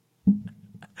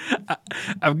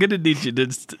I'm going to need you to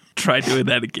try doing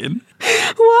that again.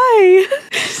 Why?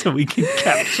 So we can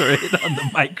capture it on the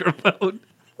microphone.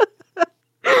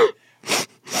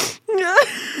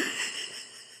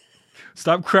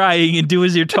 Stop crying and do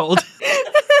as you're told.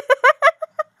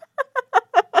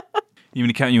 You want me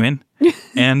to count you in?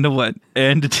 And what?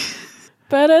 And...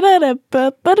 Okay.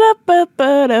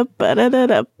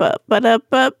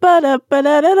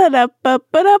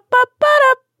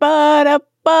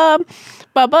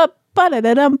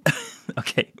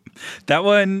 That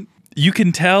one, you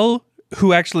can tell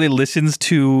who actually listens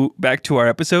back to our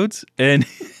episodes and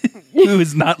who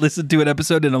has not listened to an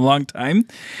episode in a long time.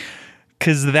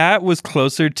 Because that was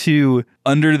closer to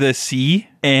Under the Sea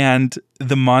and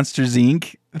the Monsters,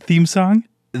 Inc. theme song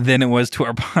than it was to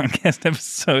our podcast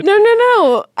episode.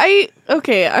 No.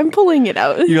 Okay, I'm pulling it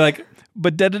out. You're like,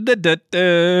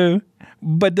 ba-da-da-da-da-da,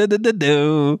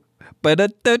 ba-da-da-da-da,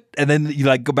 ba-da-da, and then you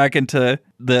like go back into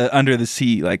the Under the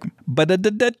Sea, like,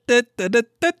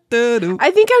 ba-da-da-da-da-da-da-da.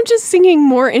 I think I'm just singing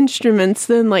more instruments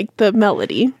than like the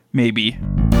melody. Maybe.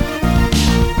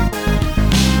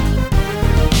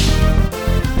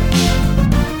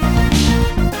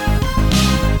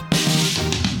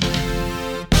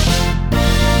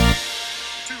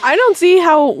 I don't see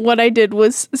how what I did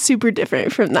was super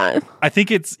different from that. I think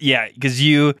it's, because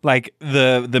you, like,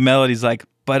 the melody's like,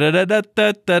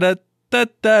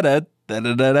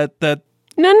 ba-da-da-da-da-da-da-da-da-da-da-da-da.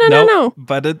 No.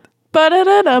 Ba-da-da-dum,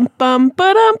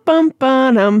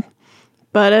 Ba-da-da-dum-bum-ba-dum-bum-ba-dum.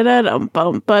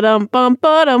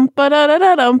 Ba-da-da-dum-bum-ba-dum-bum-ba-dum.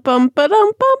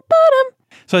 Ba-da-da-dum-bum-ba-dum-bum-ba-dum.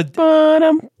 So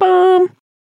Ba-dum-bum.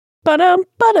 Ba-dum,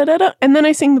 ba-da-da-da. And then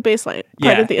I sing the bass line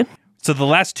part at the end. So the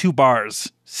last two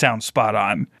bars sound spot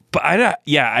on. But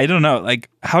I don't know. Like,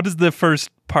 how does the first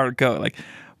part go? Like,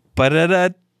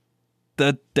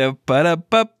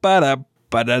 ba-da-da-da-da-ba-da-ba-ba-da,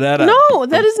 ba-da-da-da. No,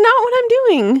 that is not what I'm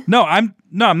doing. No, I'm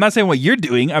not saying what you're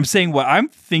doing. I'm saying what I'm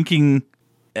thinking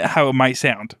how it might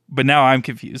sound. But now I'm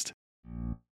confused.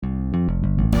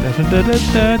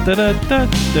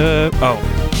 Oh.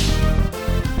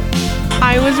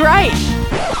 I was right.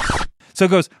 So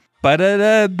it goes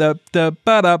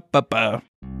ba-da-da-da-da-ba-da-ba-ba.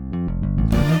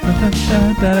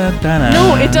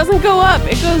 No, it doesn't go up.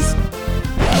 It goes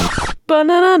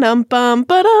ba-da-da-dum-bum,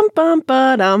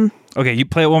 ba-dum-bum-ba-dum. Okay, you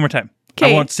play it one more time.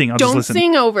 I won't sing. I'll just listen. Don't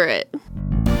sing over it.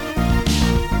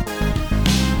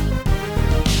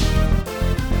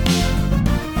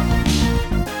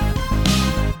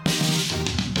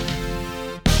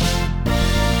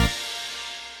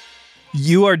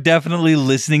 You are definitely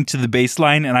listening to the bass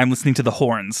line, and I'm listening to the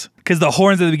horns. Because the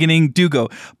horns at the beginning do go.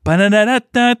 Well,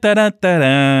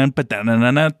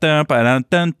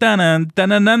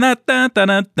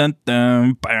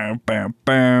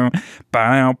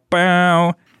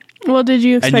 did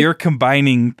you expect... And you're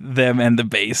combining them and the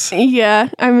bass. Yeah,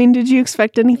 I mean, did you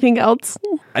expect anything else?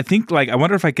 I think, I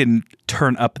wonder if I can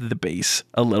turn up the bass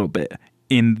a little bit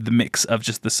in the mix of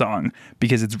just the song,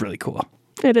 because it's really cool.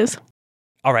 It is.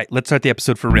 All right, let's start the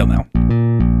episode for real now.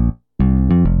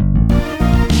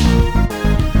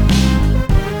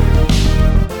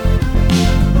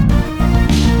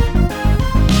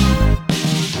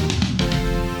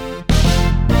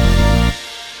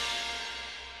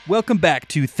 Welcome back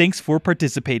to Thanks for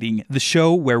Participating, the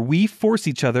show where we force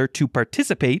each other to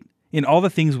participate in all the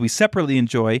things we separately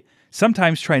enjoy,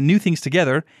 sometimes try new things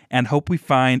together, and hope we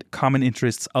find common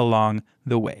interests along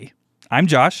the way. I'm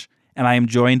Josh, and I am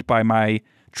joined by my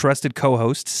trusted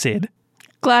co-host, Sid.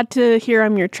 Glad to hear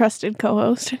I'm your trusted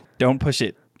co-host. Don't push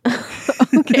it.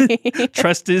 Okay.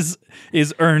 Trust is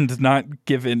earned, not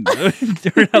given.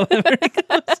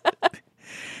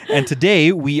 And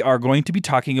today we are going to be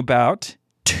talking about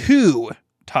 2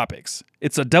 topics.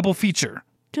 It's a double feature.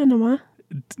 真的吗？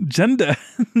真的。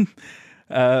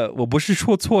我不是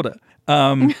说错的。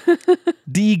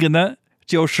第一个呢，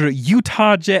就是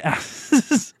Utah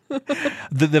Jazz.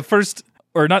 The first,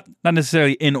 or not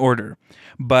necessarily in order,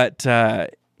 but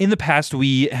in the past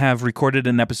we have recorded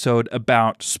an episode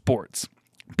about sports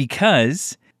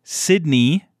because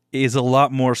Sydney is a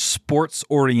lot more sports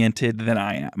oriented than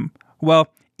I am. Well,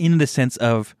 in the sense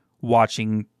of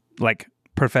watching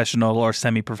professional or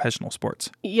semi-professional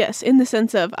sports. Yes, in the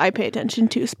sense of I pay attention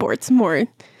to sports more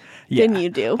than you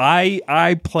do.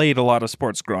 I played a lot of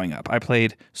sports growing up. I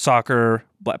played soccer,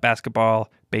 basketball,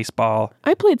 baseball.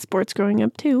 I played sports growing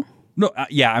up too. No,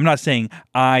 I'm not saying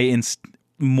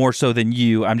more so than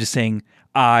you. I'm just saying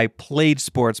I played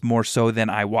sports more so than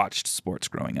I watched sports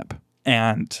growing up.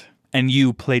 And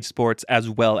you played sports as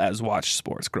well as watched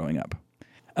sports growing up.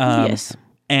 Yes.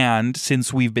 And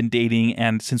since we've been dating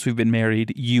and since we've been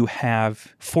married, you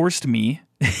have forced me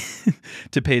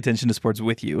to pay attention to sports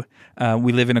with you.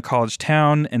 We live in a college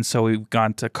town, and so we've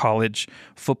gone to college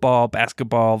football,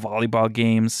 basketball, volleyball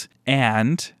games.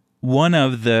 And one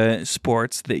of the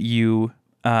sports that you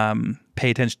pay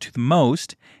attention to the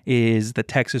most is the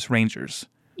Texas Rangers.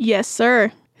 Yes,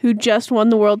 sir. Who just won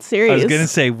the World Series. I was going to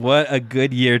say, what a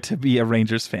good year to be a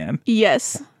Rangers fan.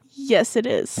 Yes. Yes, it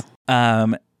is.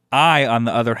 I, on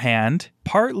the other hand,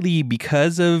 partly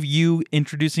because of you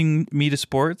introducing me to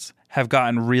sports, have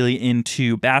gotten really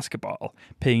into basketball,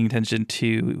 paying attention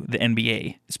to the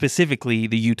NBA, specifically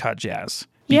the Utah Jazz.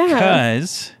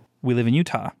 Because we live in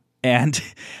Utah. And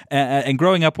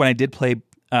growing up, when I did play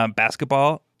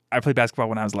basketball, I played basketball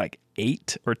when I was like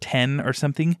 8 or 10 or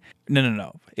something.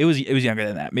 No. It was younger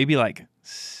than that. Maybe like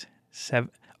 7.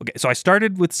 Okay, so I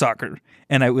started with soccer,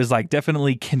 and I was like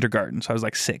definitely kindergarten. So I was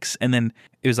like 6. And then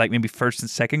it was like maybe 1st and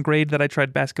 2nd grade that I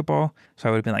tried basketball. So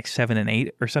I would have been like 7 and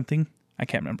 8 or something. I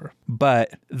can't remember.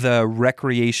 But the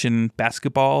recreation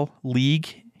basketball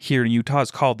league here in Utah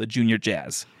is called the Junior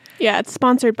Jazz. Yeah, it's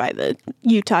sponsored by the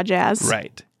Utah Jazz.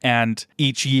 Right. And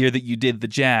each year that you did the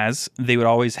Jazz, they would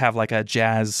always have like a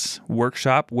jazz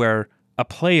workshop where a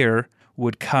player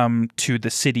would come to the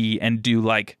city and do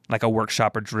like a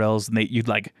workshop or drills, and you'd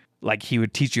like he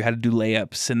would teach you how to do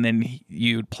layups, and then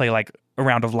you'd play like a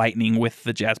round of lightning with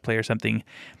the Jazz player or something.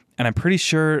 And I'm pretty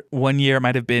sure one year it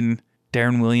might have been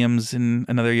Darren Williams, and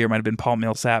another year it might have been Paul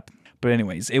Millsap. But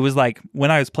anyways, it was like when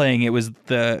I was playing, it was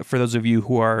for those of you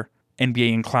who are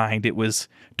NBA inclined, it was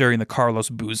during the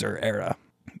Carlos Boozer era.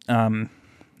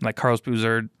 Like Carlos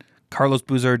Boozer,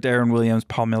 Darren Williams,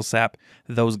 Paul Millsap,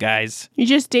 those guys. You're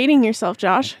just dating yourself,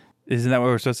 Josh. Isn't that what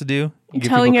we're supposed to do? You're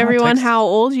telling everyone how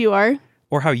old you are.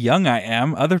 Or how young I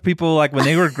am. Other people, like when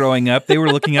they were growing up, they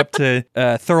were looking up to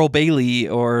Thurl Bailey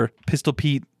or Pistol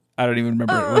Pete. I don't even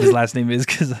remember what his last name is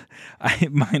because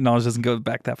my knowledge doesn't go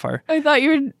back that far. I thought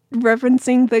you were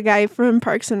referencing the guy from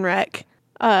Parks and Rec.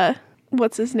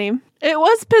 What's his name? It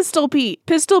was Pistol Pete.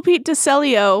 Pistol Pete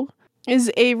DeCelio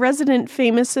is a resident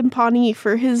famous in Pawnee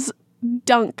for his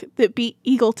dunk that beat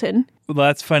Eagleton. Well,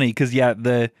 that's funny because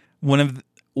one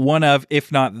of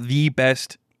if not the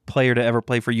best player to ever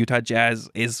play for Utah Jazz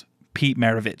is Pete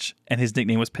Maravich, and his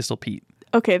nickname was Pistol Pete.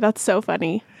 Okay, that's so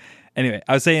funny. Anyway,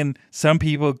 I was saying some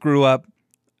people grew up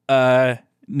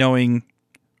knowing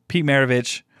Pete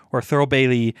Maravich or Thurl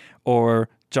Bailey or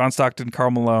John Stockton,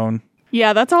 Karl Malone.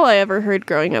 Yeah, that's all I ever heard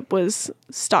growing up was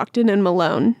Stockton and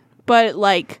Malone. But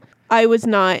like,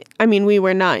 we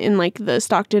were not in like the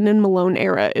Stockton and Malone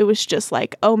era. It was just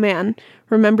like, oh man,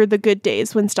 remember the good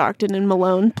days when Stockton and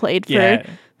Malone played for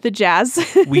the Jazz?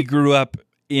 We grew up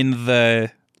in the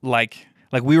like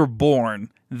we were born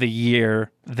the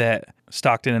year that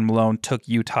Stockton and Malone took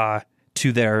Utah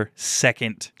to their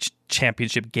second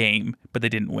championship game, but they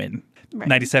didn't win. Right.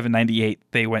 97-98,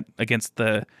 they went against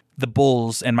the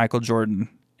Bulls and Michael Jordan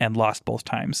and lost both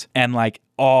times. And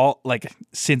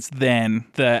since then,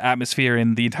 the atmosphere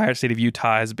in the entire state of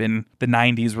Utah has been, the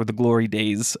 90s were the glory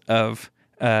days of,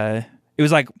 it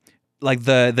was like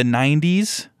the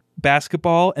 90s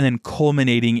basketball, and then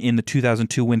culminating in the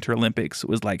 2002 Winter Olympics. It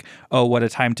was like, oh, what a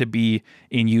time to be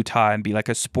in Utah and be like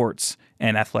a sports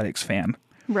and athletics fan.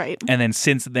 Right. And then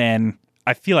since then,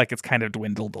 I feel like it's kind of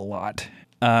dwindled a lot.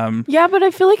 Yeah, but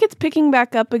I feel like it's picking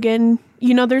back up again.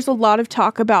 You know, there's a lot of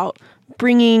talk about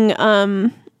bringing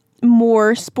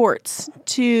more sports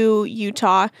to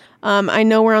Utah. I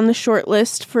know we're on the short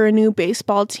list for a new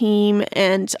baseball team,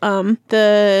 and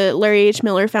the Larry H.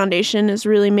 Miller Foundation is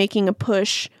really making a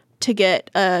push to get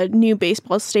a new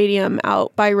baseball stadium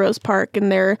out by Rose Park,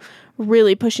 and they're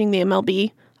really pushing the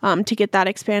MLB to get that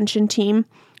expansion team.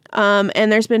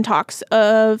 And there's been talks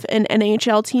of an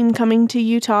NHL team coming to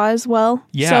Utah as well.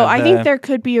 Yeah, so I think there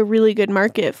could be a really good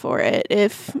market for it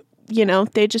if,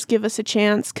 they just give us a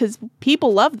chance, because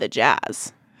people love the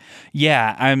Jazz.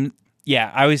 Yeah,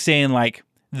 I was saying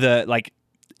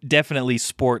definitely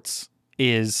sports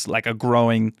is like a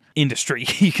growing industry,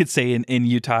 you could say, in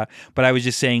Utah. But I was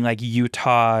just saying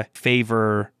Utah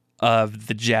favor of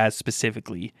the Jazz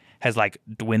specifically has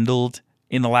dwindled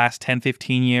in the last 10,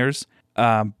 15 years.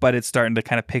 But it's starting to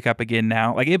kind of pick up again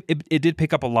now. It did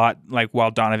pick up a lot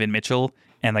while Donovan Mitchell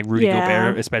and Rudy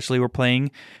Gobert especially were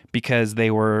playing, because they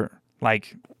were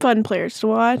fun players to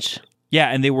watch. Yeah,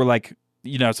 and they were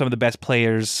some of the best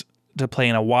players to play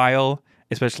in a while,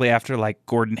 especially after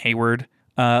Gordon Hayward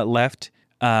left.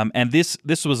 And this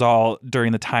was all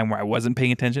during the time where I wasn't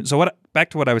paying attention. So back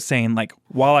to what I was saying,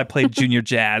 while I played junior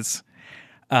Jazz,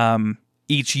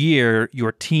 each year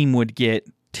your team would get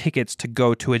tickets to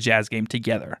go to a Jazz game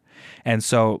together. And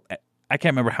so I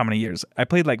can't remember how many years. I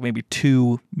played maybe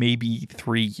 2, maybe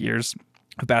 3 years.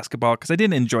 of basketball because I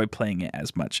didn't enjoy playing it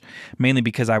as much, mainly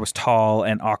because I was tall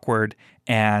and awkward.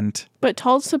 And But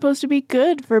tall's supposed to be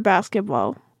good for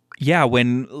basketball. yeah,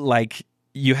 when like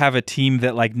you have a team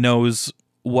that like knows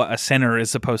what a center is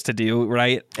supposed to do,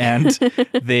 right? And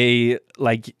they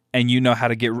like, and you know how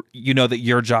to get, you know that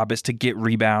your job is to get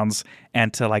rebounds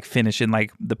and to like finish in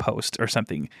like the post or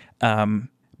something.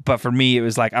 But for me, it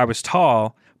was like I was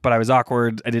tall, but I was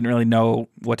awkward. I didn't really know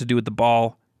what to do with the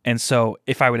ball. And so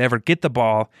if I would ever get the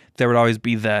ball, there would always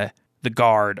be the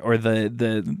guard or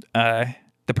the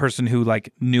person who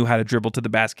like knew how to dribble to the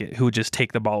basket who would just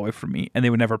take the ball away from me, and they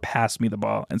would never pass me the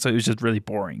ball. And so it was just really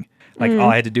boring. Like all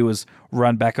I had to do was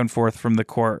run back and forth from the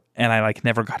court, and I like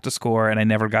never got to score, and I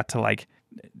never got to like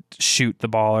shoot the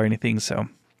ball or anything. So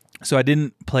I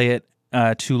didn't play it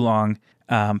too long.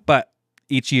 But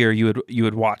each year you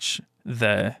would watch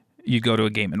you'd go to a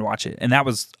game and watch it. And that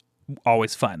was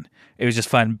always fun. It was just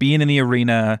fun being in the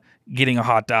arena, getting a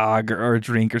hot dog or a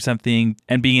drink or something,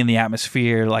 and being in the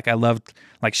atmosphere. Like I loved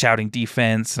like shouting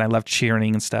defense, and I loved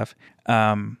cheering and stuff.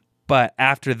 But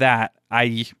after that,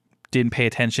 I didn't pay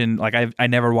attention. Like I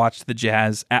never watched the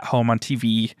Jazz at home on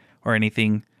TV or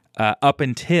anything up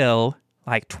until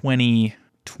like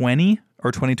 2020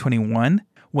 or 2021,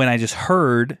 when I just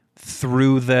heard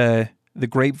through the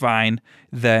grapevine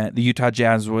that the Utah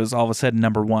Jazz was all of a sudden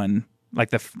number one,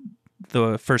 like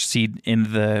the first seed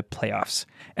in the playoffs,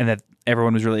 and that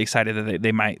everyone was really excited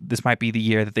that this might be the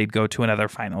year that they'd go to another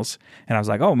finals. And I was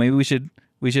like, oh, maybe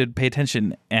we should pay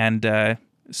attention. And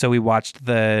so we watched all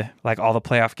the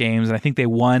playoff games, and I think they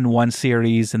won one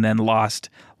series and then lost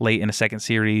late in a second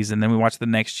series, and then we watched the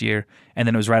next year, and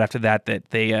then it was right after that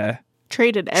they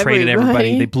traded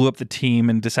everybody. They blew up the team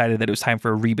and decided that it was time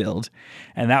for a rebuild.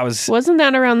 And that wasn't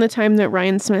that around the time that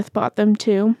Ryan Smith bought them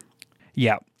too?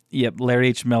 Yeah. Yep. Larry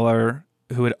H. Miller,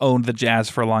 who had owned the Jazz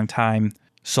for a long time,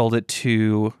 sold it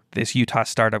to this Utah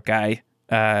startup guy.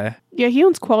 Yeah, he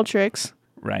owns Qualtrics.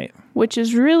 Right. Which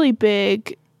is really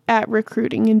big at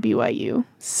recruiting in BYU.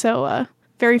 So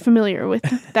very familiar with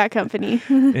that company.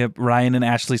 Yep. Ryan and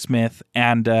Ashley Smith.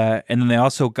 And then they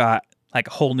also got like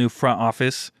a whole new front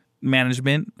office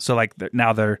management. So like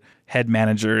now their head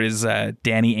manager is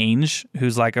Danny Ainge,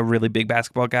 who's like a really big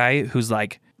basketball guy, who's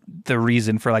like the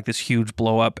reason for like this huge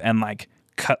blow up and like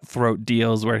cutthroat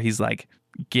deals where he's like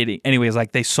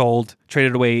like they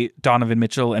traded away Donovan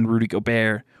Mitchell and Rudy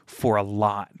Gobert for a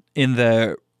lot. In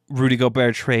the Rudy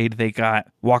Gobert trade, they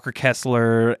got Walker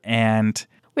Kessler and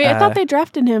wait, I thought they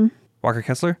drafted him. Walker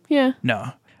Kessler? Yeah.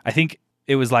 No, I think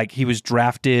it was like he was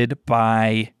drafted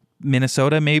by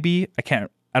Minnesota, maybe.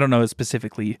 I don't know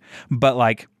specifically, but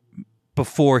like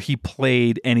before he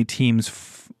played any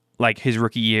teams like his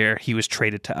rookie year, he was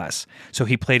traded to us. So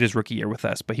he played his rookie year with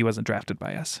us, but he wasn't drafted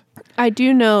by us. I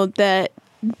do know that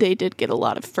they did get a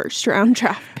lot of first round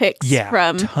draft picks. Yeah,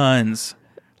 from tons.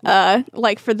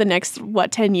 Like for the next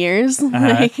 10 years?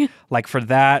 Like for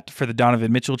the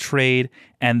Donovan Mitchell trade,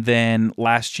 and then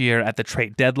last year at the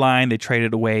trade deadline, they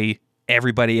traded away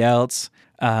everybody else.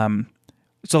 So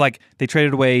like they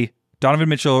traded away Donovan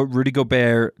Mitchell, Rudy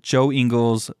Gobert, Joe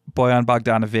Ingles, Bojan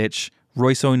Bogdanovic,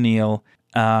 Royce O'Neal,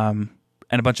 and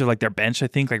a bunch of like their bench, I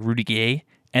think, like Rudy Gay.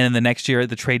 And then the next year at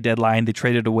the trade deadline, they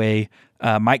traded away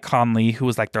Mike Conley, who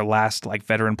was like their last like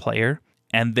veteran player.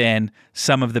 And then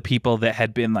some of the people that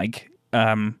had been like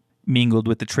mingled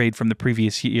with the trade from the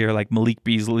previous year, like Malik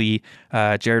Beasley,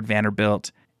 Jared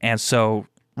Vanderbilt. And so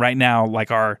right now,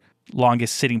 like our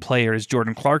longest sitting player is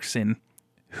Jordan Clarkson,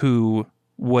 who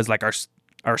was like our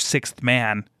sixth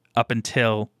man up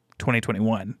until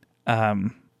 2021.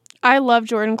 I love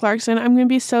Jordan Clarkson. I'm going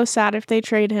to be so sad if they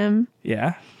trade him.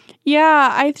 Yeah?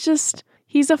 Yeah,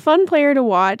 he's a fun player to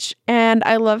watch, and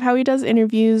I love how he does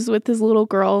interviews with his little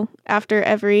girl after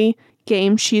every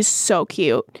game. She's so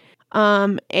cute.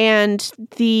 And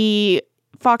the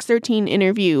Fox 13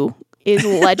 interview is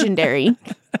legendary.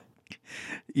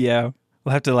 Yeah.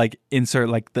 We'll have to like insert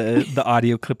like the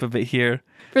audio clip of it here.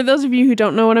 For those of you who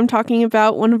don't know what I'm talking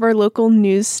about, one of our local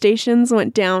news stations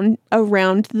went down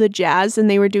around the Jazz, and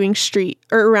they were doing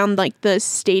around like the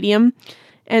stadium,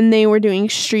 and they were doing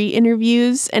street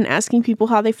interviews and asking people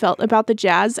how they felt about the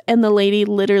Jazz. And the lady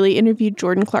literally interviewed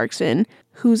Jordan Clarkson,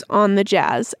 who's on the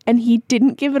Jazz, and he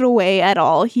didn't give it away at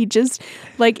all. He just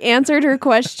like answered her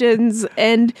questions,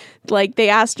 and like they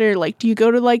asked her like, do you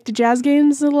go to like the Jazz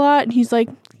games a lot? And he's like,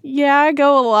 yeah, I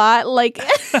go a lot. Like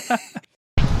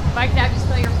Mike, now just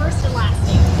spell your first and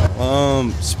last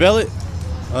name. Spell it.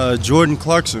 Jordan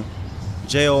Clarkson.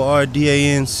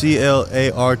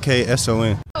 JORDANCLARKSON.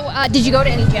 So, did you go to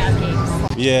any Jazz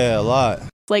games? Yeah, a lot.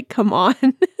 like, come on.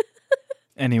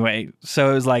 Anyway,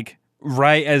 so it was like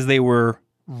right as they were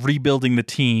rebuilding the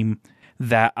team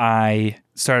that I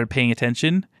started paying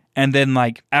attention. And then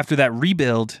like after that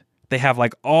rebuild, they have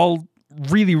like all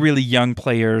really, really young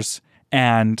players,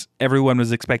 and everyone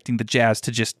was expecting the Jazz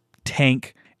to just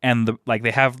tank, and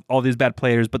they have all these bad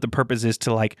players, but the purpose is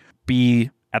to like be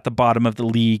at the bottom of the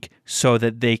league so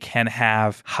that they can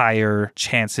have higher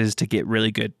chances to get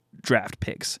really good draft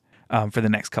picks for the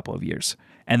next couple of years.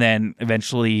 And then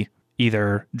eventually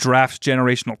either draft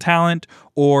generational talent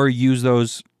or use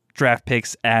those draft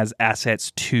picks as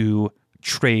assets to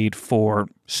trade for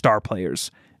star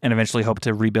players, and eventually hope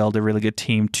to rebuild a really good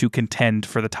team to contend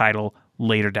for the title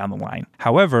later down the line.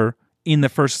 However, in the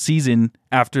first season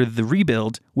after the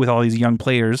rebuild, with all these young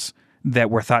players that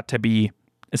were thought to be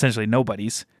essentially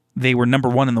nobodies, they were number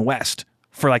 1 in the West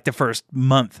for like the first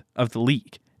month of the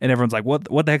league. And everyone's like, what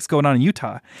the heck's going on in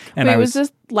Utah? And Wait, was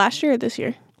this last year or this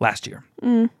year? Last year.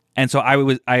 And so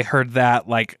I heard that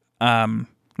like I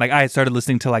had started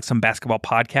listening to like some basketball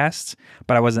podcasts,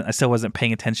 but I still wasn't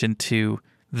paying attention to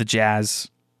the Jazz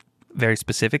very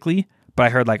specifically. But I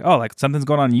heard like, oh, like something's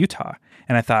going on in Utah.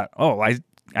 And I thought, oh, I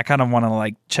kind of want to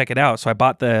like check it out. So I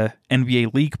bought the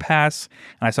NBA League Pass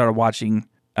and I started watching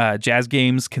Jazz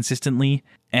games consistently.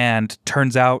 And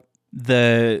turns out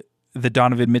the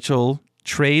Donovan Mitchell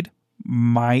trade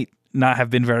might not have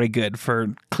been very good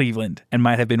for Cleveland and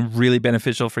might have been really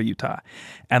beneficial for Utah.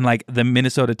 And like the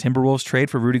Minnesota Timberwolves trade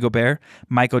for Rudy Gobert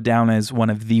might go down as one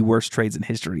of the worst trades in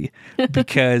history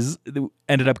because it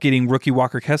ended up getting rookie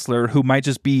Walker Kessler, who might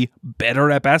just be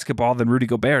better at basketball than Rudy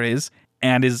Gobert is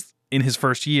and is in his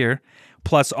first year,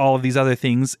 plus all of these other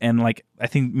things. And like I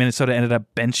think Minnesota ended up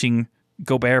benching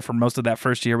Gobert for most of that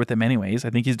first year with him anyways. I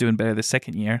think he's doing better the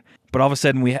second year. But all of a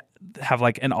sudden we have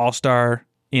like an all-star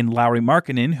in Lauri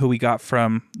Markkanen, who we got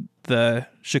from the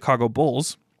Chicago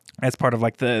Bulls as part of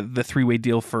like the three-way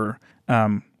deal for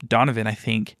Donovan, I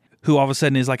think, who all of a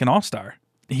sudden is like an all-star.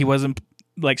 He wasn't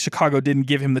like Chicago didn't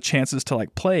give him the chances to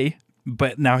like play,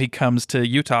 but now he comes to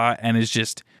Utah and is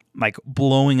just like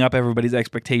blowing up everybody's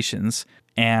expectations.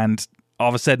 And all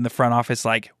of a sudden the front office,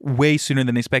 like way sooner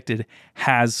than expected,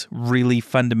 has really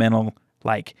fundamental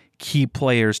like key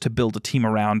players to build a team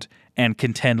around and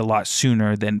contend a lot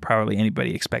sooner than probably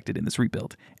anybody expected in this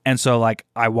rebuild. And so like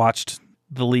I watched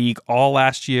the league all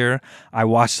last year. I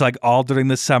watched like all during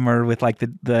the summer with like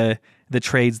the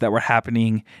trades that were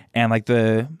happening and like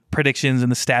the predictions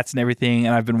and the stats and everything.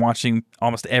 And I've been watching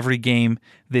almost every game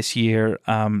this year.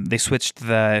 They switched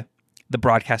the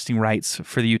broadcasting rights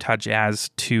for the Utah Jazz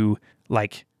to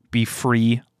like be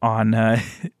free on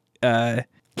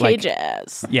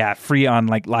K-Jazz. Yeah, free on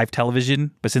like live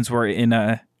television. But since we're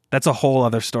in that's a whole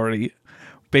other story.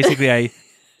 Basically,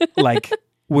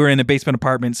 we're in a basement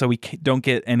apartment, so we don't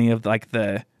get any of like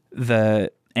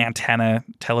the antenna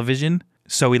television.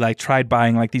 So we like tried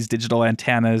buying like these digital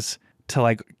antennas to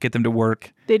like get them to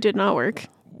work. They did not work.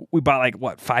 We bought like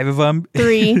what, 5 of them?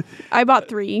 3. I bought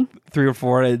 3. 3 or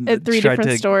 4 at 3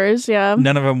 different stores. Yeah,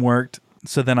 none of them worked.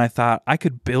 So then I thought I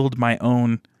could build my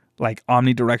own like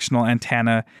omnidirectional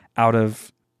antenna out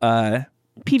of PVC,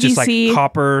 just like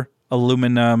copper,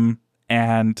 aluminum,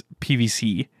 and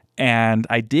PVC. And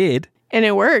I did. And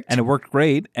it worked. And it worked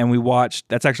great. And we watched,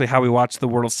 that's actually how we watched the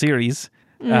World Series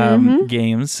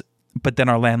games. But then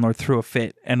our landlord threw a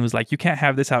fit and was like, you can't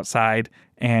have this outside.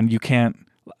 And you can't,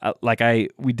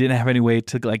 we didn't have any way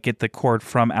to like get the cord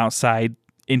from outside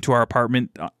into our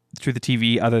apartment through the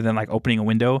TV other than like opening a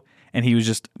window. And he was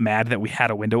just mad that we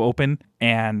had a window open.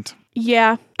 And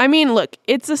yeah, I mean, look,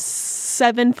 it's a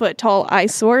 7-foot tall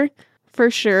eyesore for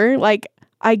sure. Like,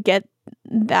 I get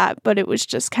that, but it was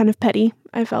just kind of petty,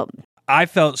 I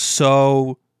felt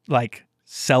so like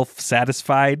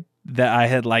self-satisfied that I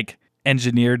had like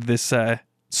engineered this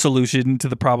solution to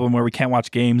the problem where we can't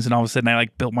watch games, and all of a sudden I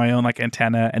like built my own like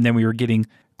antenna, and then we were getting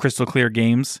crystal clear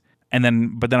games, but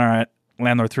then our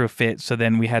landlord threw a fit, so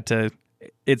then we had to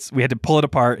pull it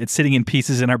apart. It's sitting in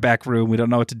pieces in our back room. We don't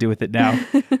know what to do with it now.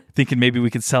 Thinking maybe we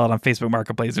could sell it on Facebook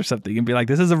Marketplace or something and be like,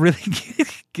 this is a really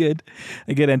good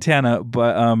antenna.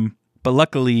 But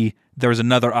luckily there was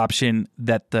another option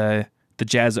that the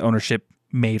Jazz ownership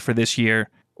made for this year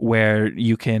where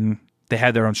they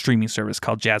had their own streaming service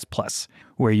called Jazz Plus,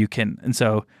 where you can, and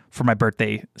so for my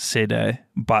birthday, Sid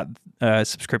bought a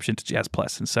subscription to Jazz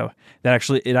Plus. And so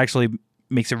it actually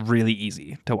makes it really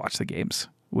easy to watch the games,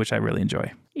 which I really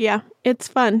enjoy. Yeah, it's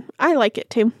fun. I like it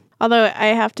too. Although I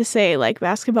have to say, like,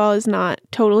 basketball is not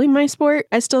totally my sport.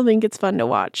 I still think it's fun to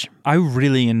watch. I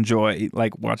really enjoy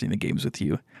like watching the games with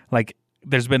you. Like,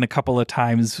 there's been a couple of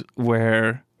times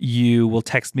where you will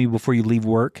text me before you leave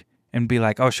work and be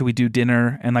like, oh, should we do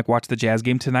dinner and like watch the Jazz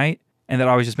game tonight? And that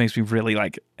always just makes me really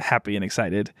like happy and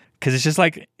excited because it's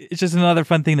just another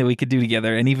fun thing that we could do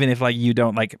together. And even if like you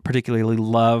don't like particularly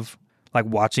love like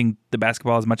watching the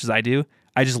basketball as much as I do,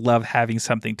 I just love having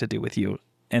something to do with you.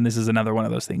 And this is another one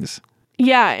of those things.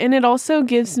 Yeah, and it also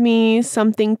gives me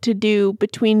something to do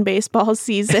between baseball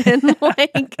season.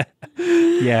 Like,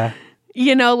 Yeah.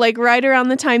 you know, like right around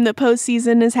the time that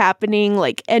postseason is happening,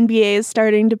 like NBA is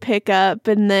starting to pick up,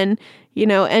 and then, you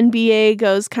know, NBA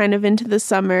goes kind of into the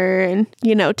summer and,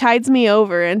 you know, tides me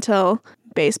over until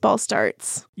baseball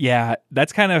starts. Yeah,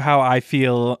 that's kind of how I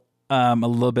feel a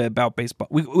little bit about baseball,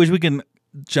 which we can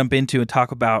jump into and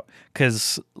talk about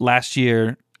because last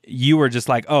year you were just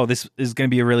like, oh, this is going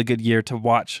to be a really good year to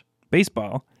watch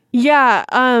baseball. Yeah.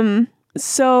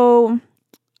 So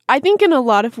I think in a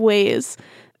lot of ways,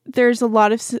 there's a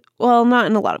lot of, well, not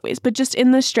in a lot of ways, but just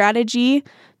in the strategy,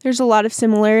 there's a lot of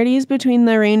similarities between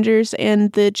the Rangers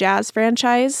and the Jazz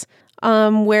franchise,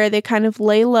 where they kind of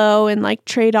lay low and like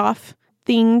trade off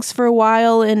things for a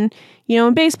while. And, you know,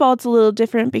 in baseball, it's a little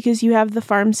different because you have the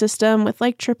farm system with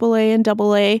like AAA and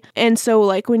AA. And so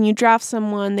like when you draft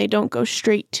someone, they don't go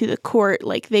straight to the court.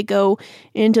 Like they go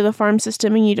into the farm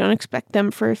system and you don't expect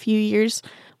them for a few years.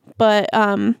 But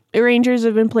the Rangers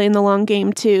have been playing the long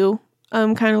game too,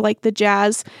 kind of like the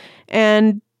Jazz.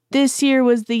 And this year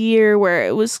was the year where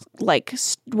it was like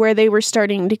where they were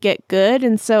starting to get good.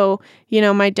 And so, you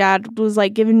know, my dad was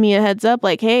like giving me a heads up,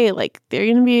 like, hey, like they're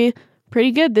going to be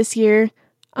pretty good this year.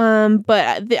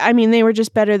 But I mean, they were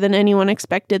just better than anyone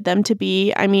expected them to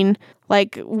be. I mean,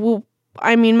 like,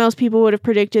 most people would have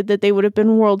predicted that they would have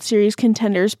been World Series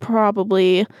contenders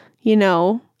probably, you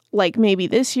know, like maybe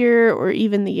this year or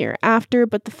even the year after.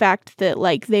 But the fact that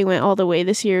like they went all the way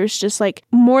this year is just like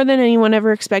more than anyone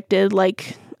ever expected.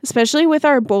 Like, especially with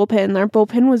our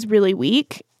bullpen was really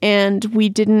weak and we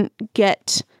didn't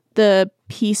get the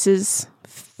pieces,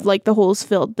 like the holes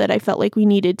filled that I felt like we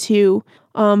needed to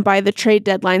by the trade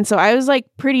deadline. So I was like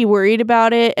pretty worried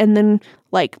about it. And then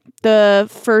like the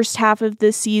first half of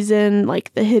the season,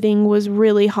 like the hitting was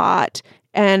really hot.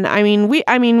 And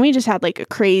we just had like a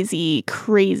crazy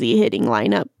hitting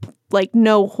lineup, like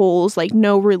no holes, like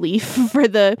no relief for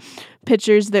the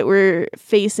pitchers that were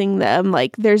facing them.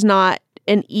 Like there's not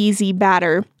an easy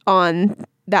batter on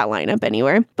that lineup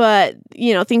anywhere. But,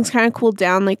 you know, things kind of cooled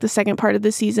down like the second part of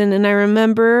the season. And I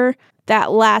remember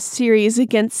that last series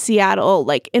against Seattle,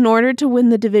 like in order to win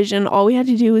the division, all we had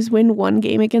to do was win one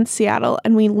game against Seattle.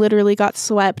 And we literally got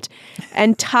swept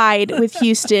and tied with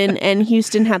Houston, and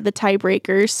Houston had the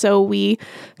tiebreaker. So we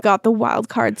got the wild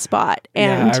card spot.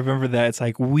 And yeah, I remember that. It's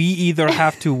like we either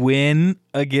have to win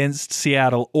against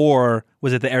Seattle or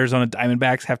was it the Arizona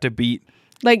Diamondbacks have to beat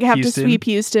like have Houston? To sweep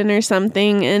Houston or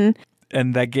something.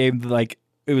 And that game, like,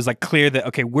 it was like clear that,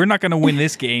 okay, we're not going to win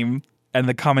this game. And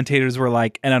the commentators were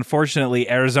like, and unfortunately,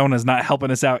 Arizona's not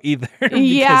helping us out either.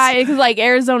 Yeah, because like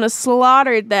Arizona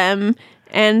slaughtered them.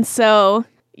 And so,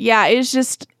 yeah, it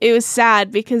was sad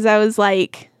because I was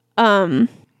like, I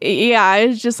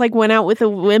was just like went out with a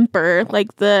whimper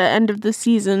like the end of the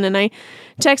season. And I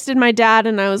texted my dad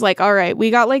and I was like, all right,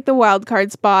 we got like the wild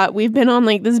card spot. We've been on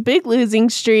like this big losing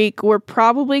streak. We're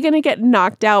probably going to get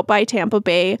knocked out by Tampa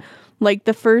Bay like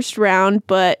the first round,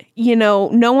 but you know,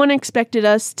 no one expected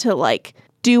us to like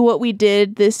do what we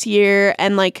did this year.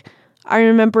 And like I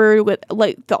remember with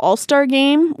like the All-Star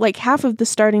game, like half of the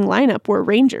starting lineup were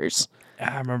Rangers.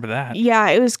 I remember that. Yeah,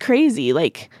 it was crazy.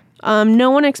 Like no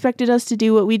one expected us to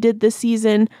do what we did this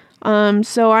season.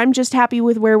 So I'm just happy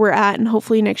with where we're at, and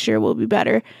hopefully next year will be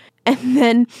better. And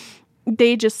then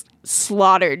they just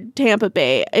slaughtered Tampa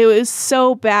Bay. It was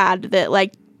so bad that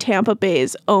like Tampa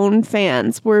Bay's own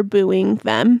fans were booing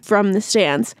them from the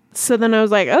stands. So then I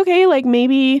was like, okay, like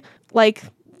maybe like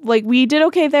we did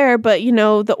okay there, but you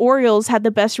know, the Orioles had the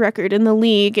best record in the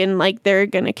league and like they're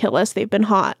gonna kill us. They've been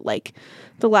hot like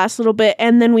the last little bit,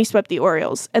 and then we swept the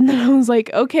Orioles. And then I was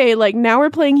like, okay, like now we're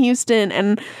playing Houston,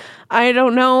 and I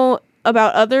don't know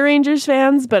about other Rangers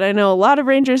fans, but I know a lot of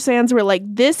Rangers fans were like,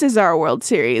 this is our World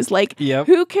Series. Like,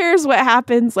 Who cares what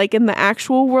happens like in the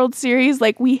actual World Series?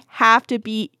 Like, we have to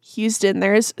beat Houston.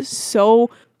 There's so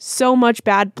much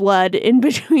bad blood in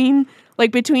between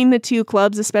the two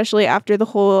clubs, especially after the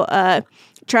whole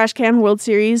trash can World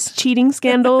Series cheating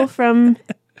scandal from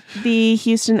the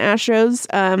Houston Astros,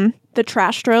 the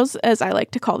Trastros, as I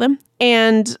like to call them.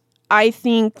 And I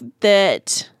think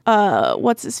that,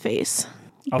 what's his face?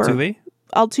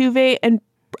 Altuve and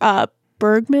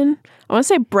Bergman. I want to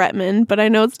say Bretman, but I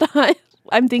know it's not.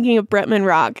 I'm thinking of Bretman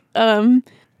Rock.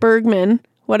 Bergman,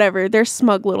 whatever. They're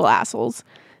smug little assholes.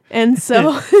 And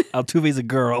so Altuve's a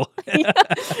girl. Yeah.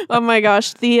 Oh my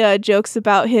gosh, the jokes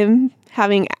about him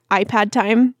having iPad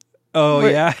time Oh,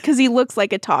 yeah. Because he looks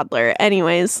like a toddler.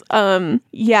 Anyways,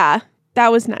 yeah,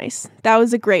 that was nice. That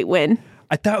was a great win.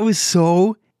 I thought it was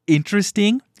so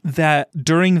interesting that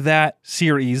during that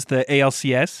series, the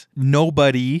ALCS,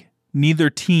 neither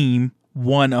team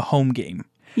won a home game.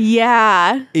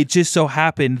 Yeah. It just so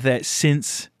happened that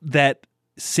since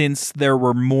there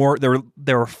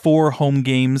were 4 home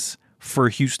games for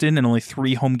Houston and only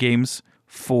 3 home games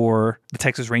for the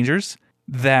Texas Rangers,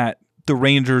 that the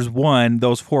Rangers won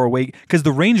those 4 away, because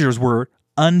the Rangers were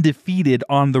undefeated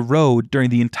on the road during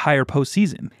the entire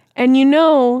postseason. And you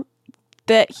know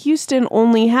that Houston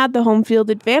only had the home field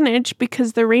advantage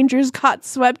because the Rangers got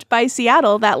swept by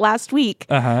Seattle that last week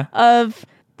of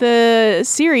the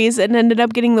series and ended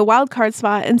up getting the wild card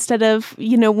spot instead of,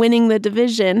 winning the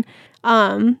division.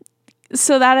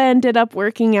 So that ended up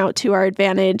working out to our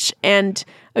advantage. And,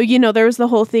 there was the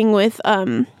whole thing with,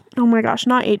 oh my gosh,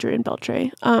 not Adrian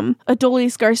Beltre,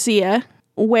 Adolis Garcia,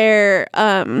 where,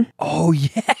 oh,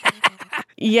 yeah.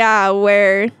 Yeah,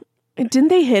 where, didn't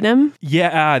they hit him?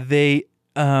 Yeah, they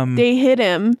hit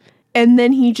him, and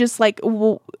then he just,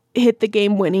 hit the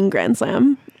game-winning grand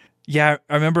slam. Yeah,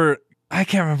 I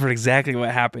can't remember exactly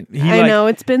what happened. I know,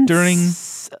 it's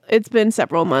been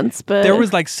several months, but there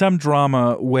was some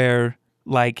drama where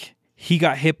he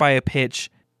got hit by a pitch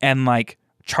and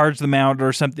charged the mound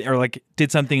or something, or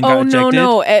did something and got ejected.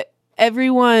 No,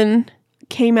 everyone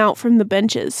came out from the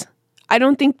benches. I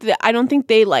don't think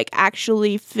they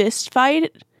actually fist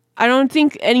fight. I don't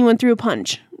think anyone threw a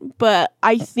punch, but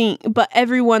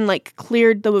everyone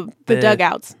cleared the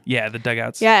dugouts. Yeah, the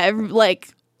dugouts. Yeah,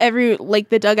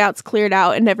 the dugouts cleared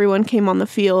out and everyone came on the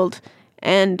field,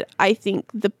 and I think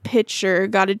the pitcher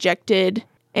got ejected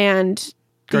and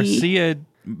Garcia,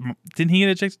 didn't he get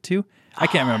ejected too? I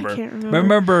can't remember. I can't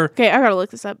remember. Okay, I gotta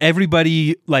look this up.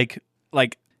 Everybody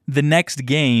the next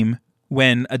game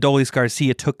when Adolis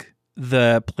Garcia took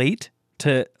the plate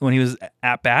when he was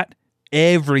at bat,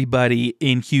 everybody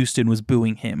in Houston was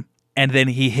booing him, and then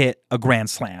he hit a grand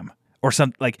slam or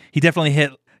something. He definitely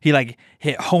hit. He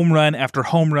hit home run after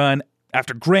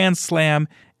grand slam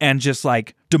and just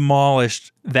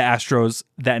demolished the Astros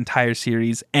that entire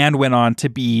series and went on to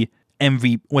be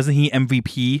MVP. Wasn't he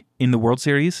MVP in the World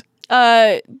Series?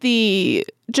 The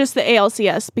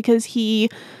ALCS, because he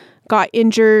got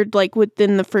injured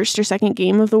within the first or second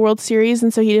game of the World Series,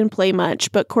 and so he didn't play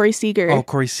much. But Corey Seager. Oh,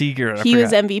 Corey Seager. He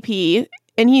was MVP,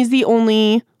 and he's the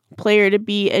only player to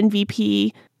be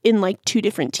MVP in 2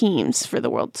 different teams for the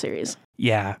World Series.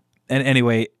 Yeah. And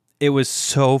anyway, it was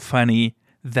so funny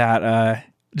that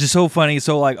just so funny,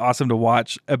 so awesome to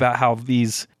watch about how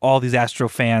all these Astro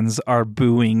fans are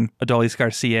booing Adolis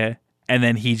Garcia, and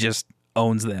then he just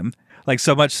owns them.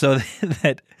 So much so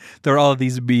that there are all of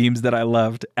these memes that I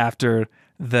loved after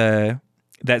that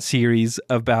series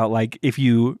about if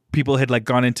people had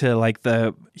gone into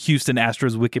the Houston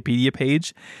Astros Wikipedia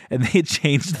page and they had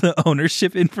changed the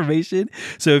ownership information.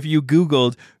 So if you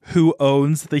Googled who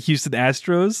owns the Houston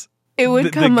Astros, it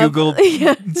would come the up. Google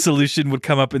solution would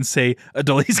come up and say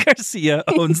Adolis Garcia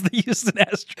owns the Houston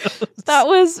Astros. That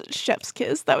was chef's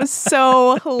kiss. That was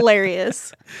so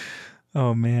hilarious.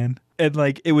 Oh man. And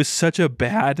it was such a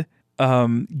bad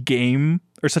game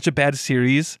or such a bad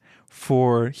series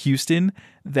for Houston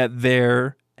that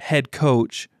their head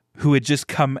coach, who had just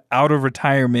come out of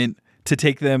retirement to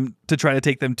try to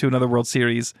take them to another World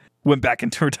Series, went back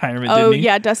into retirement. Oh, didn't he?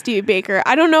 Yeah, Dusty Baker.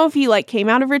 I don't know if he came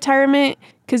out of retirement,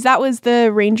 because that was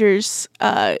the Rangers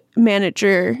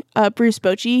manager, Bruce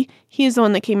Bochy. He's the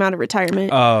one that came out of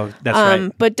retirement. Oh, that's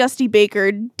right. But Dusty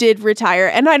Baker did retire,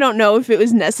 and I don't know if it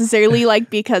was necessarily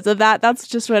because of that. That's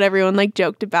just what everyone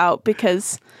joked about,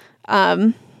 because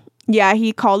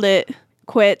he called it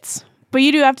quits. But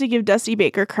you do have to give Dusty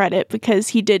Baker credit, because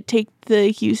he did take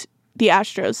the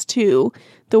Astros to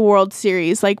the World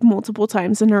Series multiple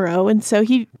times in a row, and so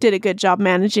he did a good job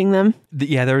managing them.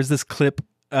 Yeah, there was this clip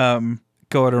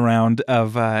going around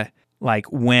of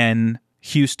when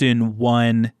Houston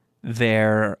won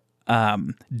their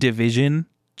division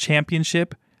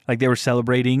championship. They were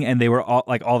celebrating, and they were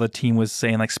all the team was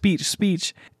saying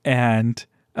speech, and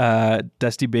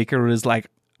Dusty Baker was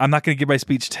I'm not going to give my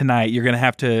speech tonight. You're going to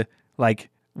have to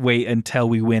wait until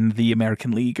we win the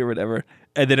American League or whatever.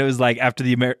 And then it was after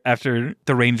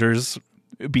the Rangers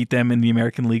beat them in the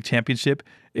American League championship,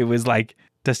 it was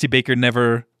Dusty Baker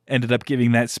never ended up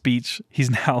giving that speech. He's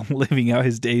now living out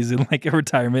his days in a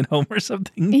retirement home or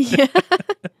something. Yeah.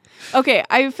 Okay,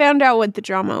 I found out what the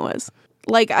drama was.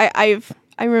 I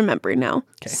remember now.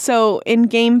 Okay. So in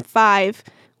Game 5,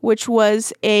 which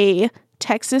was a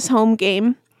Texas home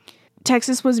game,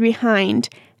 Texas was behind,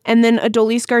 and then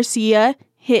Adolis Garcia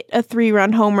hit a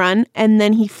 3-run home run, and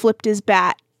then he flipped his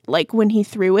bat like when he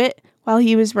threw it while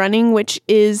he was running, which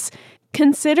is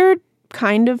considered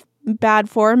kind of bad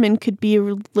form and could be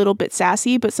a little bit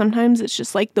sassy, but sometimes it's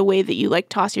just like the way that you like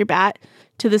toss your bat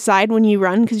to the side when you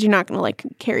run, because you're not going to like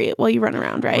carry it while you run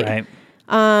around, right?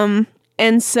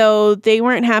 And so they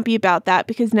weren't happy about that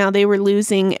because now they were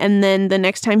losing, and then the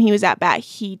next time he was at bat,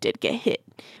 he did get hit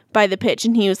by the pitch,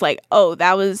 and he was like, oh,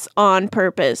 that was on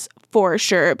purpose for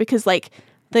sure, because like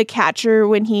the catcher,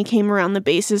 when he came around the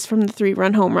bases from the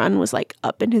 3-run home run, was like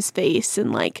up in his face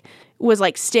and like was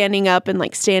like standing up and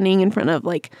like standing in front of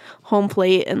like home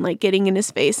plate and like getting in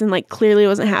his face and like clearly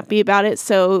wasn't happy about it.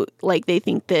 So like they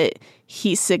think that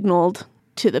he signaled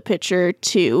to the pitcher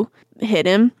to hit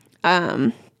him.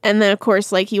 And then, of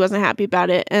course, like he wasn't happy about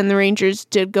it. And the Rangers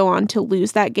did go on to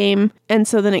lose that game. And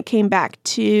so then it came back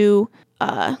to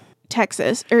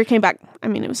Texas, or it came back, I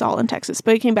mean, it was all in Texas,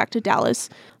 but it came back to Dallas,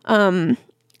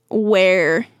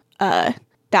 where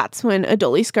that's when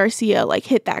Adolis Garcia like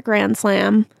hit that grand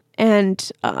slam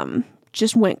and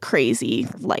just went crazy.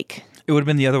 Like it would have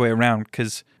been the other way around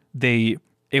because they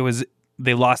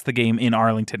lost the game in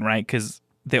Arlington, right? Because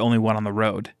they only won on the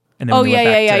road. And then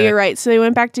you're right. So they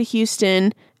went back to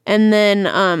Houston, and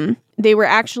then they were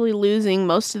actually losing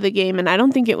most of the game, and I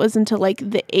don't think it was until like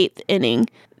the 8th inning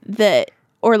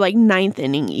or like 9th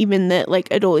inning even, that like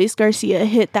Adolis Garcia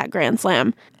hit that grand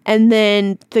slam. And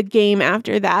then the game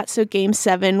after that, so game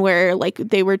 7, where like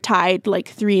they were tied like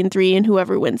 3-3, and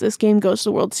whoever wins this game goes to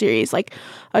the World Series, like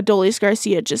Adolis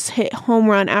Garcia just hit home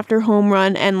run after home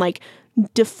run and like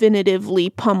definitively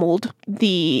pummeled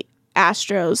the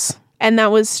Astros. And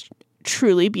that was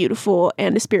truly beautiful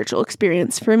and a spiritual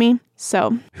experience for me.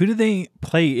 So, who did they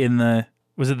play in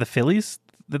was it the Phillies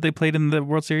that they played in the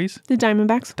World Series? The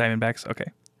Diamondbacks. Diamondbacks,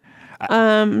 okay.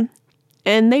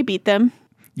 And they beat them.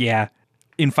 Yeah,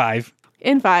 in 5.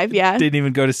 In 5, yeah. Didn't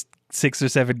even go to 6 or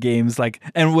 7 games. Like,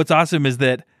 and what's awesome is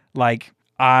that like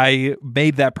I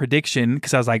made that prediction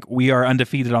because I was like, we are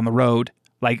undefeated on the road.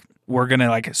 Like, we're gonna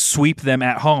like sweep them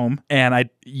at home, and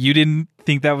you didn't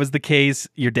think that was the case.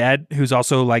 Your dad, who's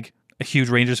also like a huge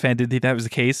Rangers fan, didn't think that was the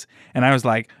case, and I was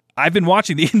like, I've been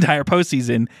watching the entire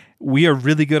postseason. We are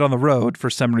really good on the road for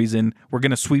some reason. We're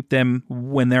gonna sweep them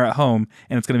when they're at home,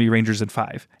 and it's gonna be Rangers in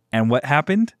 5. And what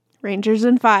happened? Rangers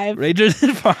in 5. Rangers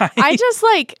in 5. I just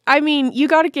like, I mean, you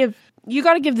got to give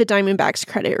the Diamondbacks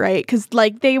credit, right? Because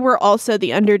like they were also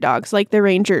the underdogs, like the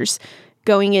Rangers.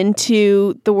 Going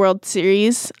into the World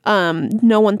Series,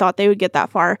 no one thought they would get that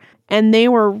far, and they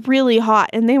were really hot,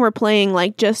 and they were playing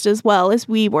like just as well as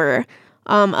we were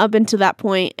up until that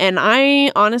point. And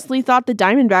I honestly thought the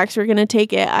Diamondbacks were going to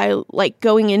take it. I like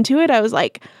going into it, I was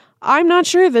like, I'm not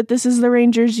sure that this is the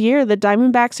Rangers' year. The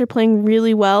Diamondbacks are playing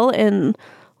really well, and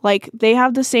like they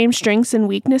have the same strengths and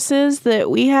weaknesses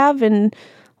that we have, and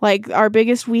like our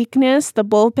biggest weakness, the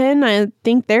bullpen, I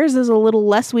think theirs is a little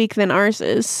less weak than ours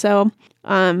is. So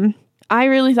I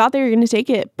really thought they were going to take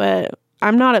it, but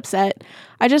I'm not upset.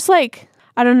 I just like,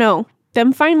 I don't know,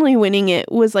 them finally winning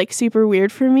it was like super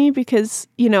weird for me because,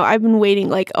 you know, I've been waiting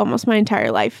like almost my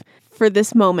entire life for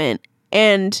this moment.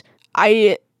 And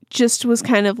I just was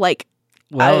kind of like,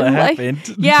 well, it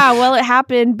happened. Yeah, well, it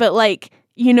happened. But like,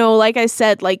 you know, like I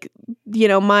said, like, you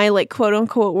know, my like quote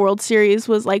unquote World Series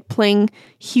was like playing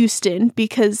Houston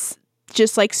because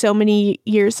just like so many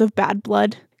years of bad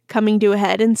blood coming to a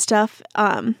head and stuff.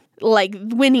 Like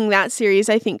winning that series,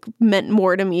 I think meant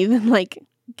more to me than like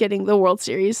getting the World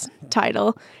Series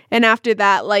title. And after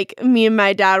that, like me and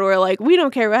my dad were like, we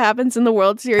don't care what happens in the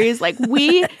World Series. Like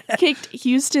we kicked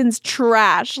Houston's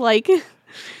trash. Like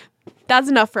that's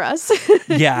enough for us.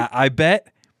 Yeah, I bet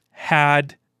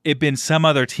had it been some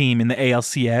other team in the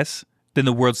ALCS, then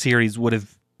the World Series would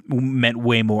have meant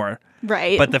way more.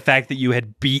 Right. But the fact that you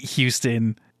had beat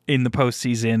Houston in the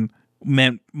postseason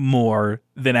meant more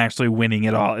than actually winning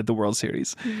it all at the World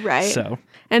Series. Right. So.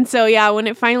 And so, yeah, when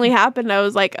it finally happened, I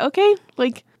was like, okay,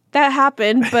 like that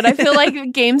happened. But I feel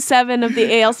like game 7 of the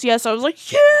ALCS, I was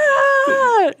like,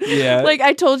 yeah. Yeah. Like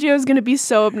I told you I was going to be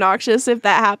so obnoxious if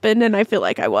that happened. And I feel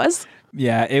like I was.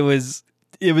 Yeah, it was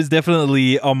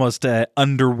definitely almost an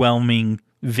underwhelming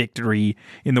victory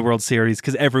in the World Series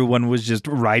because everyone was just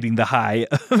riding the high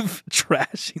of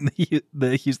trashing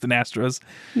the Houston Astros.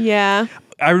 Yeah.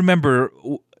 I remember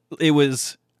it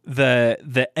was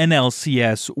the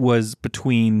NLCS was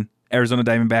between Arizona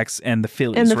Diamondbacks and the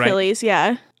Phillies, and the right? Phillies,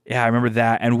 yeah. Yeah, I remember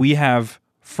that. And we have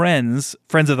friends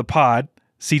of the pod,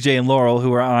 CJ and Laurel, who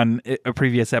were on a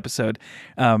previous episode.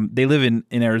 They live in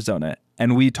Arizona.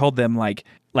 And we told them like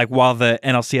while the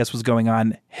NLCS was going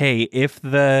on, hey, if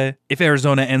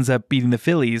Arizona ends up beating the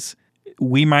Phillies,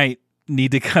 we might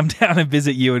need to come down and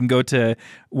visit you and go to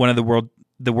one of the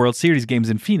World Series games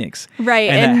in Phoenix. Right.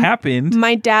 And that happened.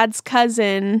 My dad's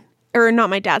cousin, or not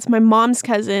my dad's, my mom's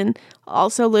cousin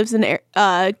also lives in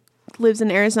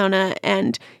Arizona,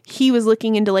 and he was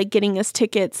looking into like getting us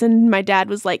tickets, and my dad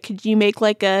was like, could you make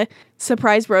like a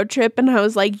surprise road trip? And I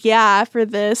was like, yeah, for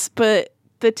this, but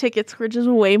the tickets were just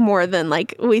way more than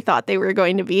like we thought they were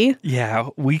going to be. Yeah,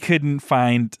 we couldn't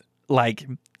find like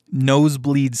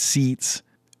nosebleed seats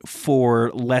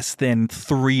for less than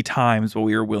 3 times what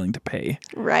we were willing to pay.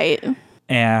 Right.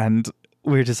 And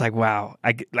we were just like, wow,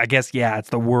 I guess, yeah, it's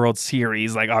the World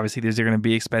Series. Like, obviously, these are going to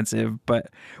be expensive,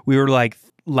 but we were like,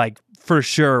 for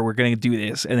sure, we're going to do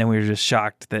this. And then we were just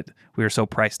shocked that we were so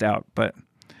priced out. But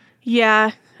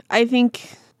yeah, I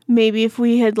think maybe if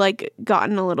we had like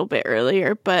gotten a little bit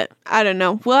earlier, but I don't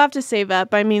know. We'll have to save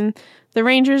up. I mean, the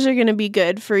Rangers are going to be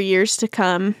good for years to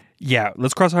come. Yeah,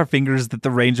 let's cross our fingers that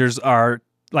the Rangers are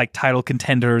like title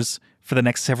contenders for the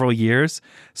next several years,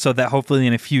 so that hopefully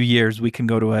in a few years we can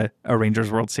go to a Rangers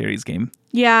World Series game.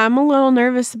 Yeah, I'm a little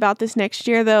nervous about this next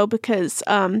year though, because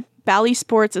Bally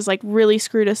Sports has like really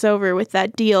screwed us over with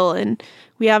that deal, and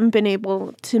we haven't been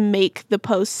able to make the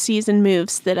postseason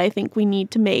moves that I think we need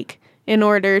to make in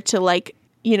order to like,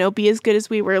 you know, be as good as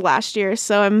we were last year.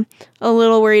 So I'm a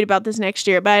little worried about this next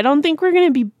year, but I don't think we're going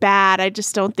to be bad. I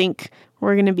just don't think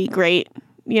we're going to be great,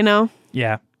 you know?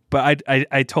 Yeah. But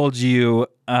I told you,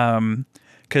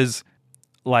 because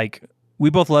like we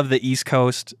both love the East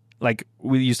Coast. Like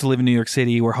we used to live in New York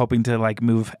City. We're hoping to like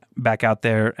move back out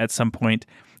there at some point.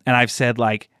 And I've said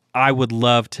like I would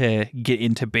love to get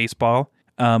into baseball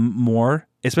more,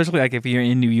 especially like if you're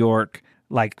in New York,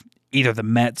 like either the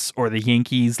Mets or the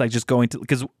Yankees, like just going to,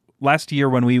 because last year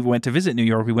when we went to visit New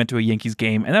York, we went to a Yankees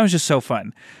game, and that was just so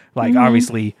fun. Like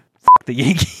obviously, the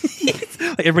Yankees.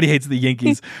 Like everybody hates the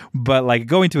Yankees, but like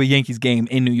going to a Yankees game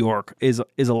in New York is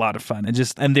a lot of fun.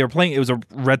 And they were playing. It was a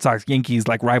Red Sox Yankees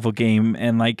like rival game,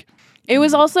 and like it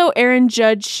was also Aaron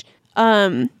Judge.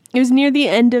 It was near the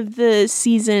end of the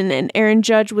season, and Aaron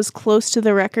Judge was close to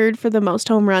the record for the most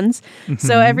home runs.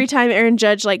 So every time Aaron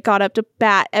Judge like got up to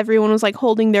bat, everyone was like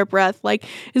holding their breath, like,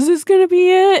 "Is this gonna be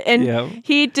it?" And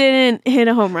he didn't hit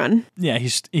a home run. Yeah,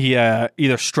 he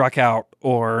either struck out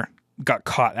or got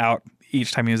caught out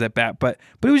each time he was at bat, but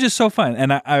it was just so fun.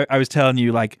 And I was telling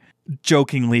you, like,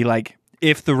 jokingly, like,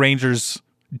 if the Rangers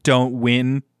don't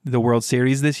win the World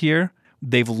Series this year,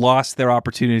 they've lost their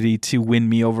opportunity to win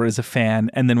me over as a fan.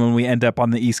 And then when we end up on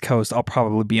the East Coast, I'll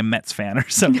probably be a Mets fan or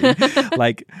something.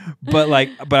 but I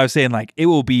was saying, like, it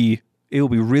will be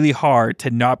really hard to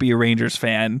not be a Rangers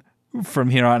fan from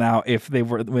here on out if they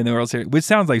win the World Series, which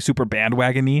sounds like super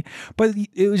bandwagon-y, but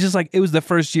it was just like, it was the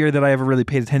first year that I ever really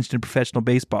paid attention to professional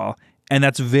baseball. And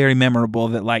that's very memorable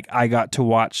that like I got to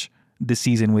watch the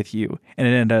season with you, and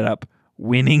it ended up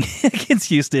winning against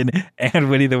Houston and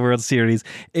winning the World Series.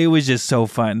 It was just so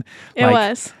fun. It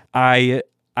was. I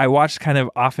watched kind of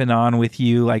off and on with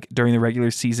you like during the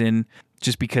regular season,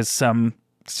 just because some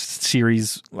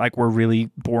series like were really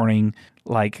boring.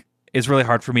 Like it's really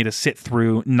hard for me to sit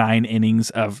through 9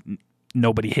 innings of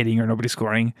nobody hitting or nobody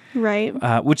scoring. Right.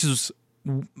 Which is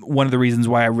one of the reasons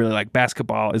why I really like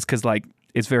basketball, is because like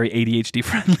it's very ADHD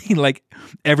friendly. Like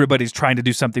everybody's trying to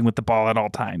do something with the ball at all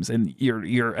times, and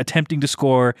you're attempting to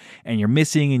score, and you're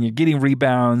missing, and you're getting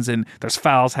rebounds, and there's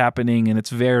fouls happening, and it's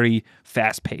very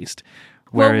fast paced.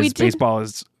 Whereas baseball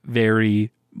is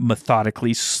very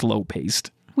methodically slow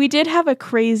paced. We did have a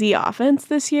crazy offense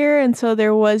this year, and so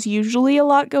there was usually a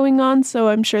lot going on. So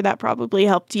I'm sure that probably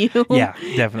helped you. Yeah,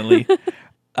 definitely.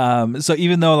 So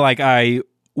even though like I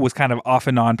was kind of off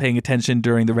and on paying attention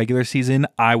during the regular season,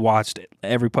 I watched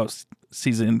every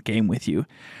postseason game with you,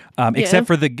 except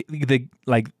for the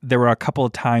like there were a couple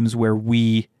of times where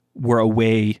we were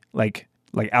away, like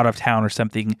out of town or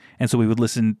something, and so we would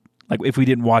listen. Like if we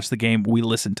didn't watch the game, we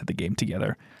listened to the game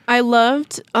together. I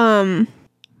loved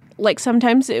like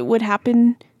sometimes it would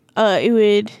happen. It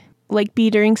would like be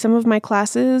during some of my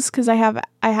classes, because I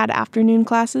had afternoon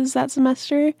classes that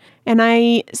semester, and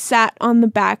I sat on the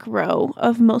back row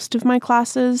of most of my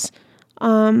classes,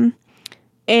 and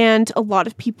a lot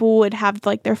of people would have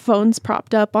like their phones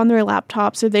propped up on their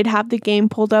laptops, or they'd have the game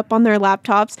pulled up on their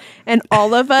laptops, and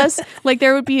all of us like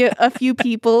there would be a few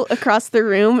people across the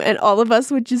room, and all of us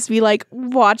would just be like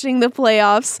watching the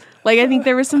playoffs. Like I think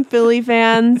there were some Philly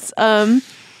fans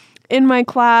in my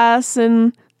class,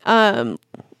 and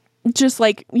just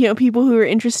like, you know, people who were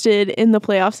interested in the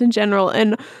playoffs in general.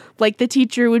 And like the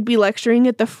teacher would be lecturing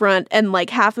at the front, and like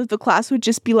half of the class would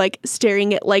just be like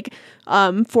staring at like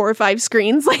 4 or 5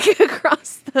 screens like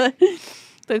across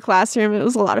the classroom. It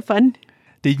was a lot of fun.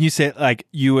 Did you say like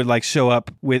you would like show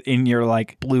up in your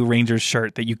like blue Rangers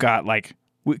shirt that you got like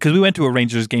because we went to a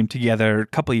Rangers game together a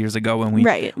couple of years ago when we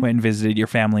Right. went and visited your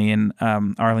family in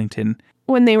Arlington.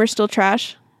 When they were still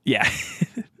trash. Yeah.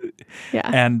 Yeah.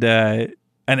 And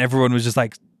everyone was just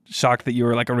like shocked that you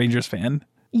were like a Rangers fan.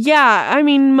 Yeah, I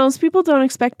mean, most people don't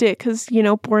expect it because,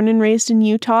 born and raised in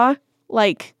Utah,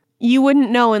 like, you wouldn't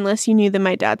know unless you knew that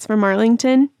my dad's from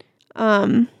Arlington.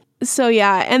 So,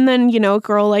 yeah, and then, a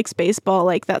girl likes baseball,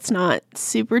 like, that's not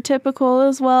super typical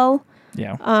as well.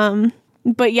 Yeah.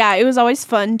 But, yeah, it was always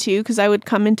fun, too, because I would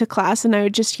come into class and I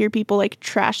would just hear people, like,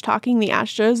 trash-talking the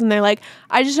Astros, and they're like,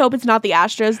 I just hope it's not the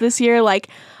Astros this year. Like,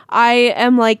 I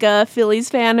am, like, a Phillies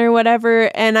fan or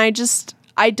whatever, and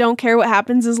I don't care what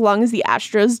happens as long as the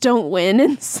Astros don't win.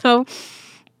 And so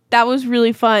that was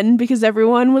really fun because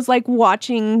everyone was like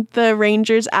watching the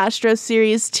Rangers Astros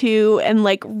series too and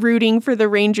like rooting for the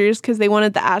Rangers because they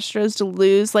wanted the Astros to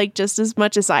lose like just as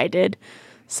much as I did.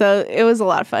 So it was a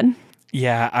lot of fun.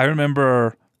 Yeah, I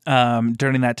remember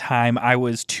during that time I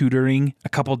was tutoring a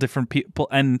couple different people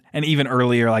and even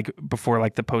earlier, like before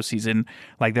like the postseason,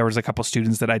 like there was a couple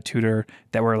students that I tutor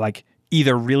that were like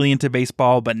either really into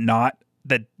baseball but not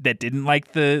that didn't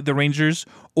like the Rangers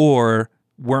or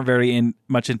weren't very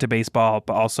much into baseball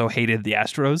but also hated the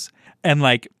Astros. And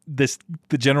like the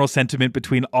general sentiment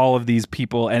between all of these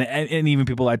people and even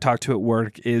people I talk to at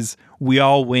work is we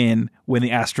all win when the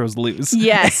Astros lose.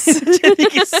 Yes. I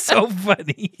think it's so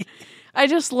funny. I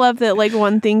just love that like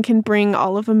one thing can bring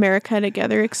all of America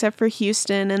together except for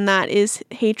Houston, and that is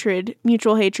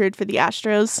mutual hatred for the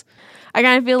Astros. I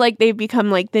kind of feel like they've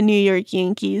become like the New York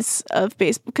Yankees of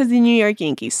baseball because the New York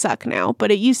Yankees suck now.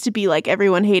 But it used to be like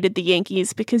everyone hated the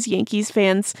Yankees because Yankees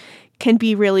fans can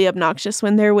be really obnoxious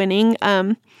when they're winning.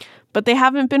 But they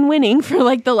haven't been winning for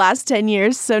like the last 10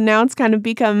 years. So now it's kind of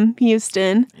become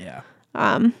Houston. Yeah.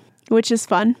 Which is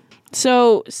fun.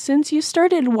 So since you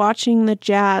started watching the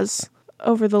Jazz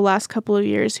over the last couple of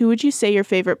years, who would you say your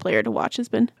favorite player to watch has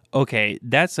been? Okay,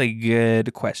 that's a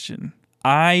good question.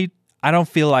 I don't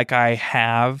feel like I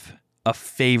have a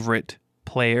favorite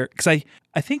player because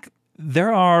I think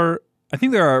there are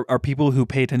people who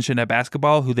pay attention to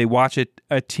basketball who they watch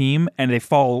a team and they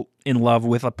fall in love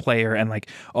with a player and like,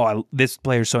 oh, this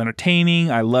player's so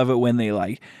entertaining. I love it when they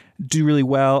like do really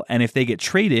well, and if they get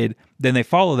traded, then they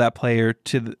follow that player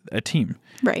to a team.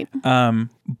 Right.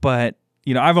 But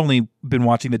I've only been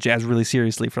watching the Jazz really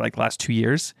seriously for like the last 2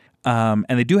 years, and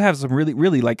they do have some really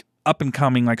really like up and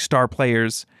coming like star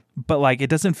players. But like it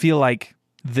doesn't feel like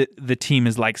the team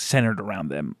is like centered around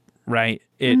them, right?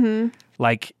 It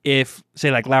like if say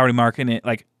like Lauri Markkanen,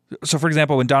 like so for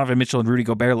example when Donovan Mitchell and Rudy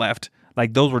Gobert left,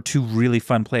 like those were two really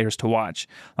fun players to watch,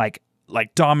 like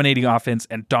dominating offense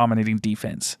and dominating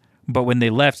defense. But when they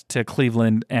left to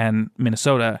Cleveland and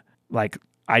Minnesota, like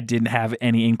I didn't have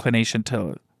any inclination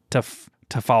to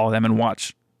follow them and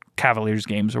watch Cavaliers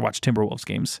games or watch Timberwolves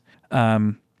games.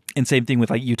 And same thing with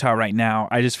like Utah right now.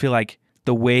 I just feel like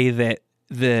the way that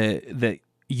the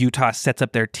Utah sets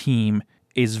up their team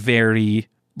is very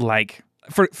like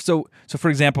for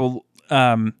example,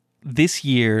 this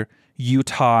year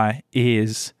Utah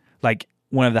is like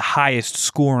one of the highest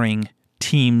scoring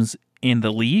teams in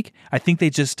the league. I think they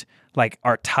just like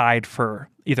are tied for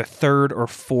either third or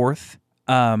fourth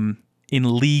in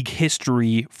league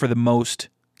history for the most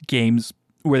games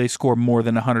where they score more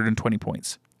than 120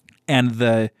 points. And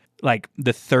the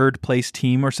third place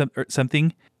team or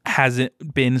something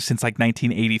hasn't been since like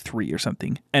 1983 or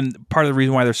something. And part of the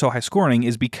reason why they're so high scoring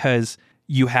is because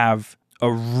you have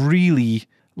a really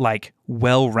like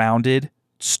well-rounded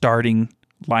starting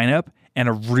lineup and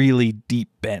a really deep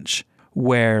bench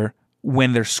where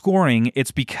when they're scoring,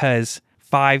 it's because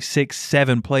 5, 6,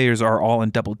 7 players are all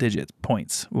in double digits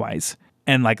points wise.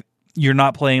 And like you're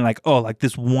not playing like, oh, like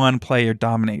this one player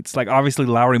dominates. Like obviously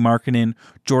Lauri Markkanen,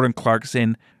 Jordan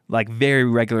Clarkson, like very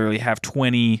regularly have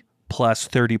 20 plus,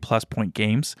 30 plus point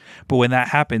games. But when that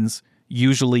happens,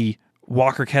 usually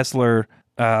Walker Kessler,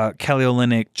 Kelly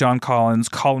Olynyk, John Collins,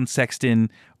 Colin Sexton,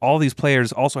 all these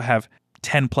players also have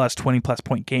 10 plus, 20 plus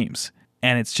point games.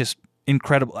 And it's just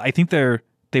incredible. I think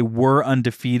they were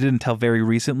undefeated until very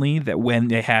recently, that when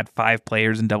they had 5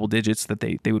 players in double digits that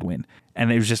they would win.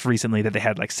 And it was just recently that they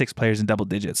had like 6 players in double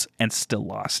digits and still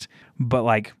lost. But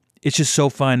like it's just so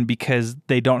fun because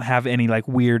they don't have any like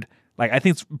weird, like I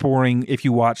think it's boring if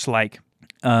you watch like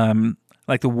the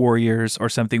Warriors or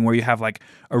something where you have like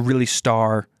a really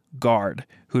star guard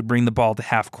who would bring the ball to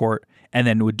half court and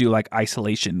then would do like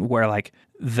isolation where like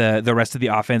the rest of the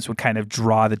offense would kind of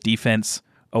draw the defense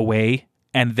away.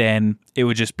 And then it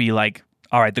would just be like,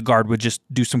 all right, the guard would just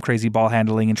do some crazy ball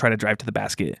handling and try to drive to the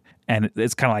basket. and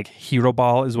it's kind of like hero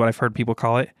ball is what I've heard people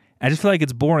call it. I just feel like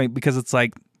it's boring because it's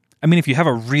like, I mean, if you have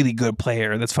a really good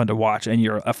player that's fun to watch and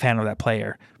you're a fan of that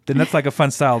player, then that's like a fun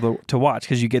style to watch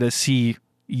because you get to see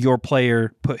your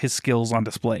player put his skills on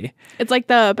display. It's like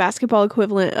the basketball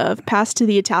equivalent of Pass to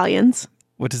the Italians.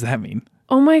 What does that mean?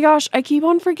 Oh my gosh, I keep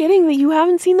on forgetting that you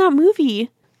haven't seen that movie.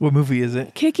 What movie is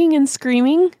it? Kicking and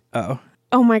Screaming. Oh.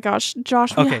 Oh my gosh,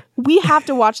 Josh, Okay. we have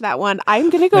to watch that one. I'm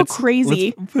going to go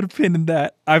crazy. Let's put a pin in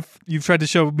that. You've tried to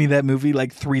show me that movie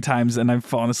like 3 times and I've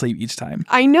fallen asleep each time.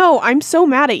 I know. I'm so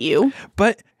mad at you.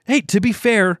 But hey, to be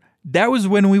fair, that was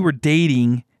when we were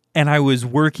dating and I was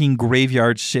working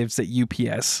graveyard shifts at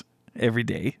UPS every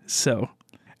day. So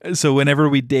whenever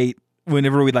we date,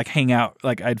 whenever we like hang out,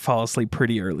 like I'd fall asleep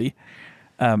pretty early.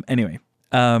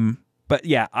 But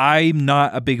yeah, I'm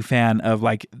not a big fan of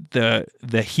like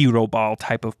the hero ball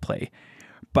type of play.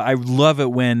 But I love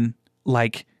it when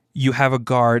like you have a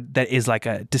guard that is like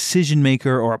a decision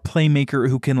maker or a playmaker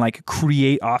who can like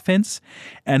create offense,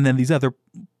 and then these other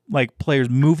like players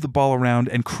move the ball around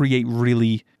and create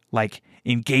really like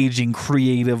engaging,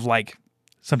 creative, like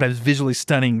sometimes visually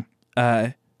stunning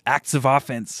acts of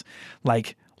offense,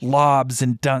 like lobs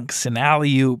and dunks and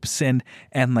alley-oops and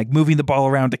like moving the ball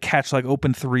around to catch like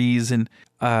open threes and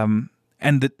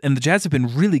the Jazz have been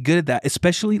really good at that,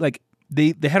 especially like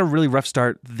they had a really rough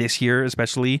start this year,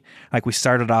 especially like we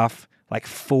started off like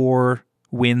 4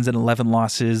 wins and 11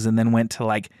 losses and then went to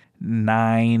like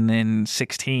 9 and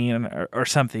 16 or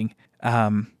something.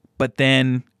 But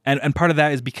then and part of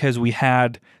that is because we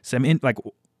had some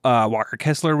Walker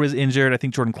Kessler was injured. I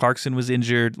think Jordan Clarkson was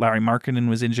injured. Lauri Markkanen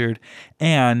was injured.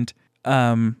 And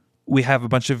we have a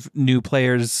bunch of new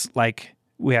players. Like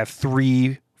we have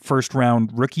 3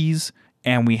 first-round rookies.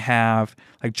 And we have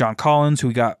like John Collins, who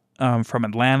we got from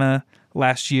Atlanta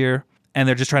last year. And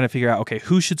they're just trying to figure out, okay,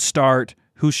 who should start?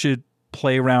 Who should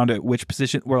play around at which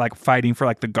position? We're like fighting for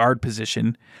like the guard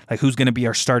position. Like who's going to be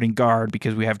our starting guard?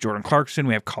 Because we have Jordan Clarkson.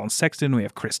 We have Colin Sexton. We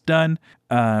have Chris Dunn.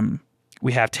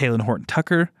 We have Talen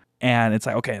Horton-Tucker, and it's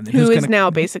like, okay, and who is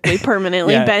now basically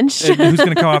permanently benched? Who's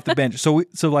going to come off the bench? So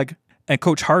and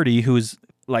Coach Hardy, who is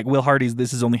like Will Hardy's,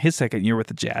 this is only his second year with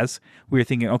the Jazz. We were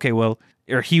thinking, okay, well,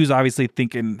 or he was obviously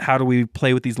thinking, how do we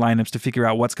play with these lineups to figure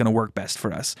out what's going to work best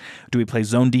for us? Do we play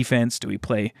zone defense? Do we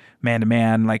play man to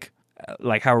man? Like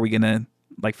how are we going to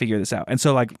like figure this out? And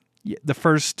so like the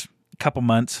first couple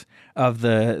months of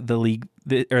the league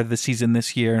or the season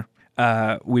this year,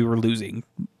 we were losing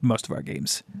most of our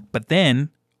games. But then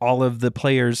all of the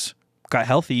players got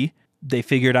healthy. They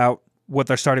figured out what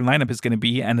their starting lineup is going to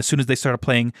be. And as soon as they started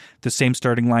playing the same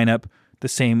starting lineup, the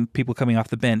same people coming off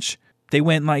the bench, they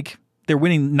went like, they're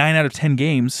winning 9 out of 10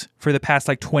 games for the past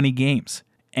like 20 games.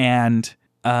 And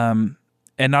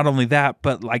not only that,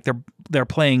 but like they're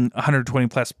playing 120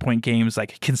 plus point games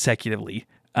like consecutively.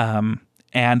 And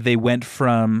they went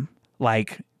from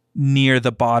like near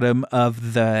the bottom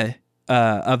of the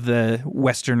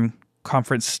Western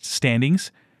Conference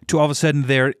standings to all of a sudden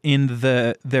they're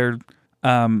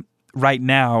right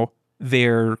now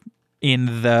they're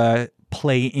in the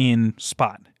play-in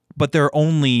spot. But they're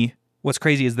only, what's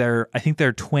crazy is they're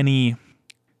 23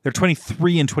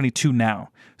 and 22 now.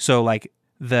 So like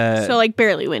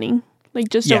barely winning, like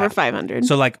just over 500.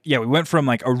 So like, yeah, we went from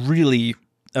like a really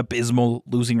abysmal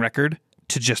losing record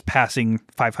to just passing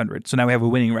 500. So now we have a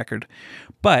winning record.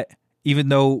 But even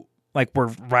though like we're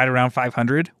right around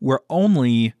 500, we're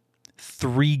only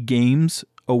 3 games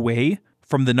away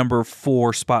from the number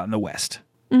 4 spot in the West.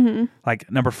 Mm-hmm. Like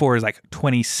number 4 is like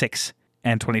 26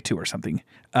 and 22 or something,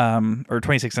 or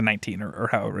 26 and 19 or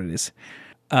however it is.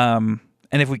 And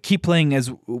if we keep playing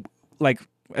as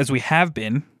we have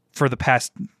been for the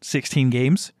past 16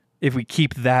 games, if we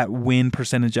keep that win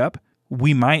percentage up,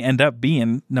 we might end up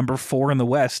being number 4 in the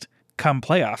West come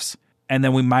playoffs. And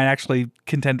then we might actually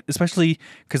contend, especially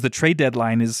because the trade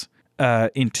deadline is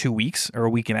in 2 weeks or a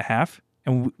week and a half.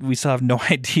 And we still have no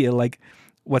idea like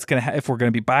what's going to if we're going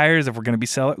to be buyers, if we're going to be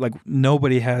sellers. Like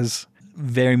nobody has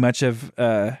very much of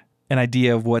an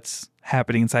idea of what's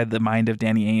happening inside the mind of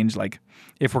Danny Ainge. Like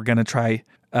if we're going to try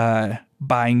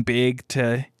buying big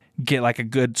to get like a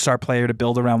good star player to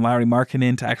build around Lauri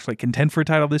Markkanen to actually contend for a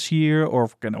title this year, or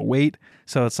if we're going to wait.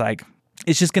 So it's like,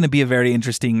 it's just going to be a very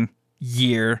interesting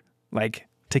year, like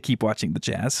to keep watching the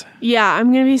Jazz. Yeah,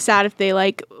 I'm going to be sad if they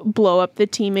like blow up the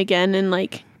team again and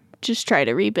like just try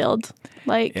to rebuild.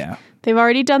 Like they've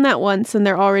already done that once and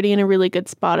they're already in a really good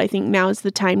spot. I think now is the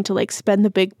time to like spend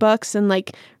the big bucks and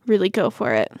like really go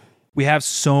for it. We have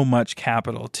so much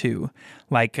capital too.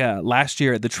 Like last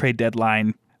year at the trade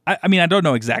deadline, I mean, I don't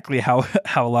know exactly how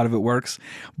a lot of it works,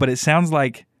 but it sounds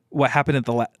like what happened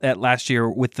at last year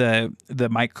with the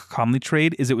Mike Conley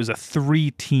trade is it was a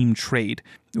 3-team trade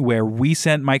where we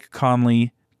sent Mike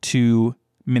Conley to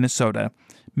Minnesota.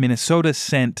 Minnesota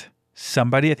sent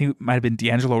somebody, I think it might have been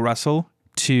D'Angelo Russell,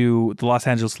 to the Los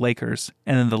Angeles Lakers.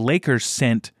 And then the Lakers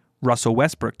sent Russell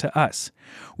Westbrook to us,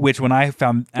 which when I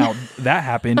found out that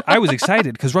happened, I was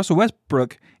excited because Russell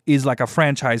Westbrook is like a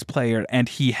franchise player and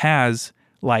he has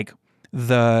like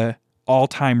the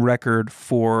all-time record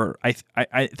for, I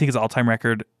think it's all-time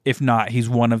record. If not, he's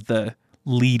one of the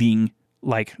leading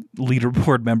like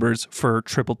leaderboard members for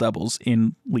triple doubles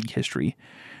in league history,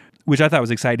 which I thought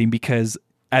was exciting because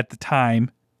at the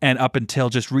time and up until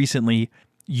just recently,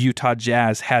 Utah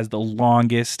Jazz has the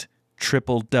longest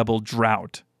triple-double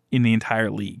drought in the entire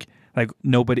league. Like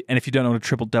nobody, and if you don't know what a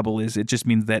triple-double is, it just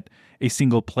means that a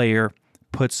single player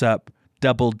puts up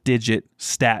double-digit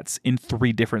stats in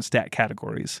 3 different stat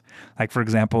categories. Like for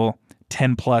example,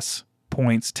 10 plus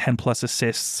points, 10 plus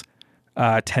assists,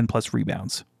 10 plus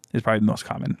rebounds is probably the most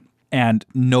common. And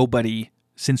nobody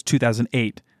since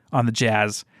 2008 on the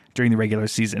Jazz during the regular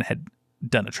season had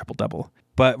done a triple-double.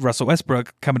 But Russell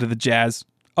Westbrook coming to the Jazz,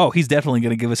 he's definitely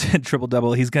going to give us a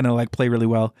triple-double. He's going to like play really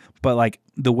well. But like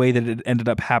the way that it ended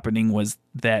up happening was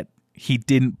that he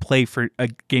didn't play for a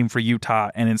game for Utah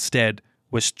and instead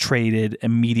was traded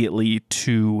immediately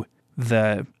to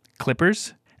the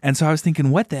Clippers. And so I was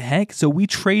thinking, what the heck? So we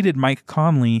traded Mike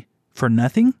Conley for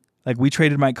nothing? Like we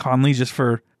traded Mike Conley just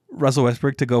for Russell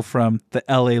Westbrook to go from the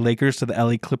LA Lakers to the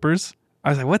LA Clippers. I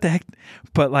was like, what the heck?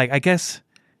 But like, I guess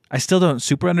I still don't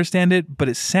super understand it, but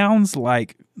it sounds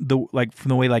like from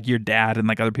the way like your dad and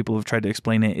like other people have tried to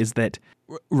explain it is that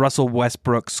Russell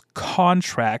Westbrook's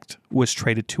contract was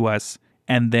traded to us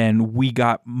and then we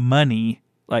got money.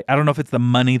 Like, I don't know if it's the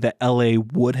money that LA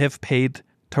would have paid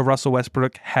to Russell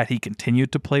Westbrook had he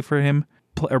continued to play for him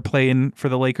or play in for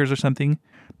the Lakers or something,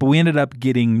 but we ended up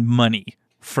getting money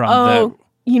from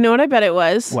you know what I bet it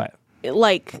was? What?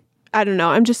 Like, I don't know.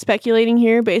 I'm just speculating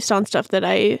here based on stuff that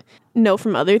I know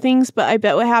from other things, but I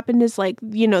bet what happened is like,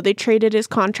 they traded his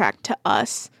contract to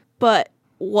us, but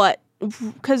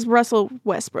because Russell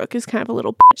Westbrook is kind of a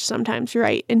little bitch sometimes,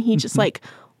 right? And he just like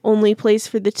only plays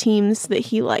for the teams that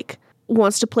he like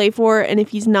wants to play for, and if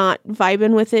he's not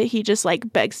vibing with it, he just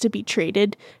like begs to be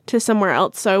traded to somewhere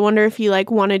else. So I wonder if he like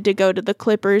wanted to go to the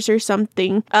Clippers or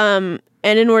something.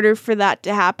 And in order for that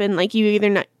to happen, like you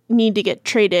either need to get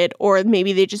traded or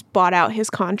maybe they just bought out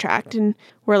his contract and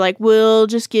we're like, we'll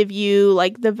just give you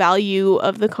like the value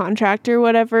of the contract or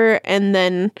whatever, and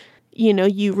then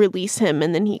you release him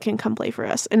and then he can come play for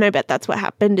us. And I bet that's what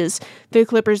happened is the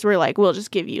Clippers were like, we'll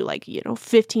just give you like,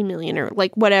 $15 million or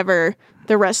like whatever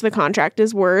the rest of the contract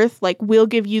is worth. Like we'll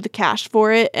give you the cash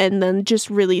for it and then just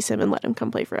release him and let him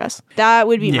come play for us. That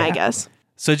would be my guess.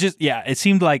 So it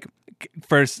seemed like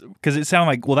first, because it sounded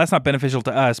like, well, that's not beneficial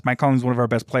to us. Mike Conley's one of our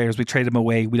best players. We trade him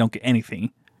away. We don't get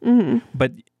anything. Mm-hmm.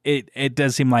 But it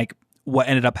does seem like what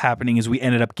ended up happening is we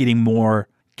ended up getting more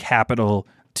capital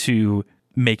to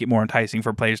make it more enticing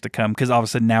for players to come, because all of a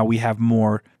sudden now we have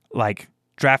more like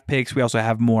draft picks. We also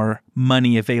have more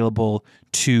money available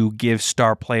to give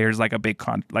star players like a big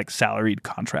salaried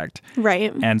contract.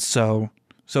 Right. And so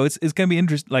it's going to be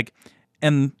interesting. Like,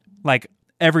 and like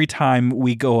every time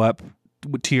we go up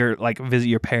to your like visit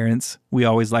your parents, we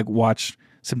always like watch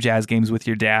some Jazz games with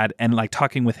your dad, and like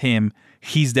talking with him,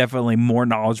 he's definitely more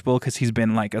knowledgeable because he's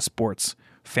been like a sports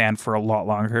fan for a lot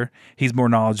longer. He's more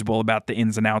knowledgeable about the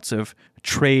ins and outs of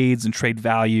trades and trade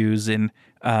values and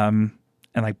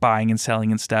like buying and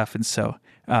selling and stuff. And so,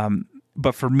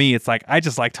 but for me, it's like I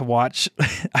just like to watch.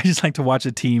 I just like to watch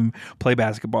a team play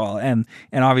basketball, and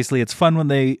obviously it's fun when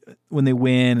they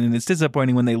win, and it's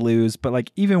disappointing when they lose. But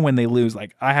like even when they lose,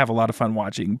 like I have a lot of fun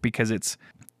watching because it's,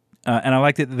 and I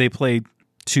like that they play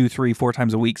 2, 3, 4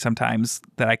 times a week sometimes,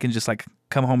 that I can just like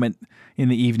come home in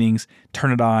the evenings,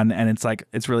 turn it on, and it's like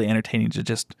it's really entertaining to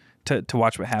just to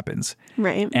watch what happens.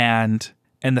 Right.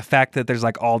 And the fact that there's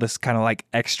like all this kind of like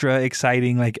extra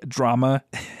exciting like drama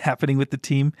happening with the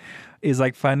team is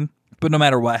like fun. But no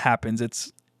matter what happens,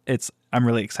 it's I'm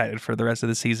really excited for the rest of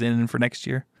the season and for next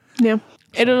year. Yeah.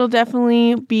 It'll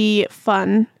definitely be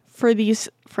fun for these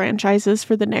franchises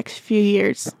for the next few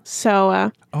years.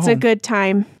 So it's a good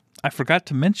time. I forgot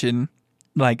to mention,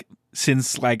 like,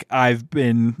 since like I've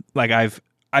been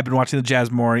watching the Jazz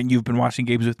more and you've been watching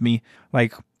games with me,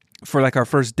 like for like our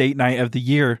first date night of the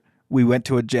year, we went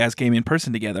to a Jazz game in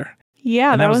person together.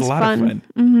 Yeah, and that was a lot fun. of fun.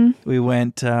 Mm-hmm. We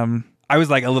went, I was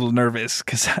like a little nervous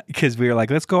because we were like,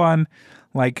 let's go on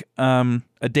like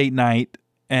a date night,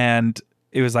 and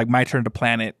it was like my turn to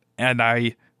plan it. And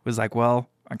I was like, well,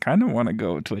 I kind of want to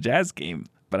go to a Jazz game,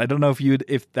 but I don't know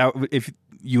if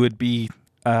you would be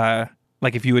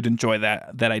like if you would enjoy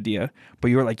that idea. But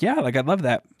you were like, yeah, like I'd love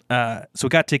that. So we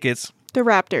got tickets. The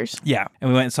Raptors. Yeah, and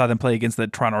we went and saw them play against the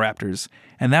Toronto Raptors,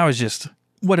 and that was just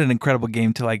what an incredible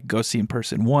game to like go see in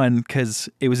person. One, because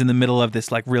it was in the middle of this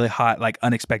like really hot, like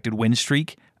unexpected win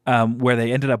streak, where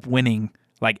they ended up winning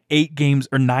like 8 games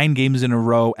or 9 games in a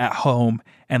row at home,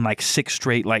 and like 6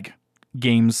 straight like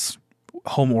games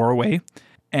home or away,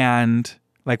 and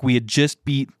like we had just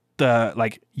beat the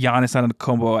like Giannis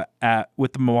Antetokounmpo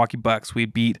with the Milwaukee Bucks. We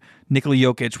beat Nikola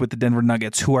Jokic with the Denver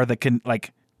Nuggets, who are the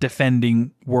like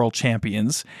defending world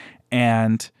champions,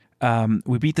 and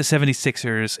we beat the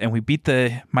 76ers, and we beat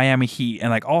the Miami Heat,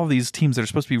 and like all of these teams that are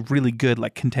supposed to be really good,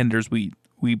 like contenders, we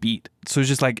beat. So it's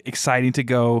just like exciting to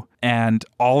go, and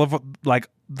all of like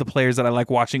the players that I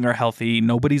like watching are healthy.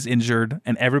 Nobody's injured,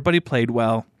 and everybody played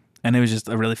well, and it was just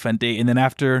a really fun day. And then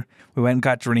after we went and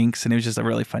got drinks, and it was just a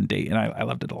really fun date, and I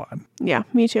loved it a lot. Yeah,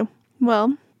 me too.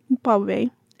 Well, Bobby,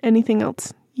 anything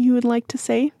else you would like to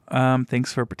say?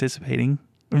 Thanks for participating.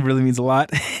 It really means a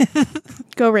lot.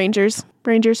 Go Rangers.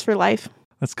 Rangers for life.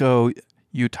 Let's go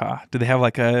Utah. Do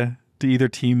either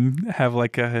team have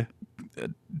a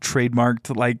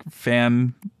trademarked like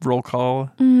fan roll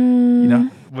call? You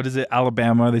know, what is it?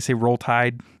 Alabama, they say roll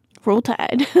tide. Roll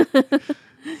Tide.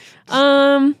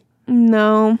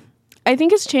 No. I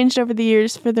think it's changed over the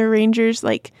years for the Rangers.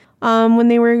 Like, when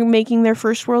they were making their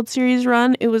first World Series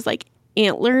run, it was like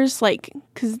antlers, like,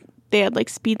 because they had like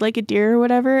speed like a deer or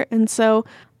whatever. And so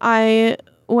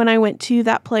when I went to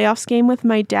that playoffs game with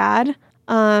my dad,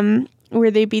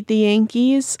 where they beat the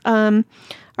Yankees, I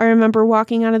remember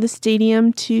walking out of the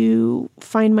stadium to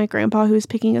find my grandpa who was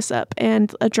picking us up,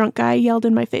 and a drunk guy yelled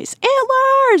in my face,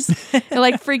 "Antlers!" It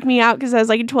like freaked me out because I was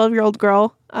like a 12-year-old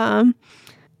girl.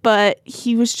 But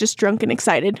he was just drunk and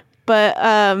excited. But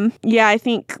yeah, I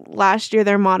think last year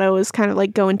their motto was kind of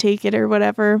like "go and take it" or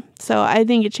whatever. So I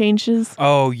think it changes.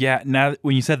 Oh yeah, now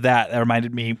when you said that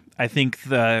reminded me. I think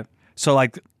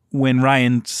like when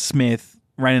Ryan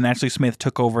and Ashley Smith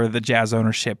took over the Jazz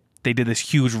ownership, they did this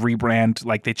huge rebrand.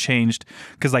 Like they changed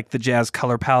because like the Jazz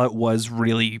color palette was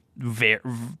really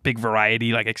big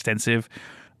variety, like extensive,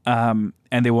 and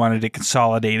they wanted to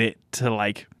consolidate it to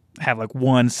like have like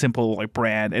one simple like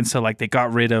brand. And so like they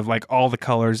got rid of like all the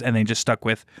colors, and they just stuck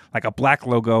with like a black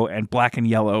logo and black and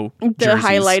yellow The jerseys,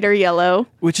 highlighter yellow,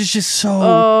 which is just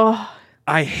so.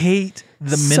 I hate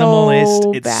the minimalist.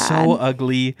 So it's bad. so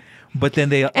ugly. But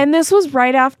then and this was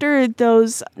right after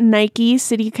those Nike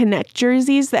City Connect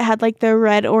jerseys that had like the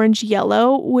red, orange,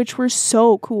 yellow, which were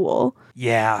so cool.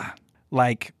 Yeah.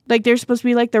 Like they're supposed to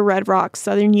be like the Red Rocks,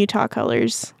 Southern Utah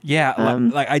colors. Yeah.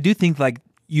 Like I do think like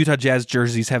Utah Jazz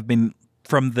jerseys have been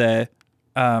from the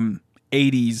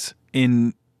 80s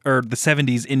or the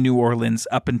 70s in New Orleans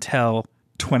up until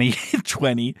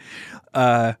 2020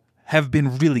 have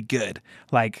been really good.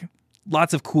 Like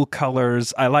lots of cool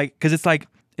colors. I like, because it's like,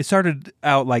 it started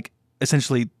out like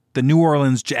essentially the New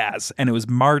Orleans Jazz, and it was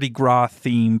Mardi Gras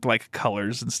themed like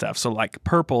colors and stuff. So like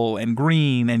purple and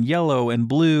green and yellow and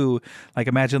blue, like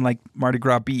imagine like Mardi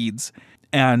Gras beads.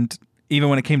 And even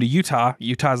when it came to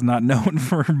Utah's not known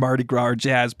for Mardi Gras or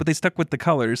jazz, but they stuck with the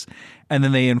colors, and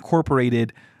then they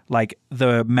incorporated like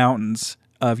the mountains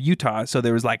of Utah. So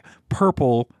there was like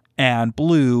purple and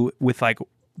blue with like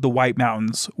the White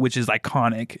Mountains, which is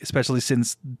iconic, especially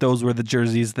since those were the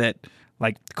jerseys that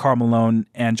like Karl Malone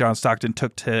and John Stockton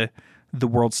took to the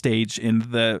world stage in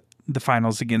the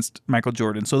finals against Michael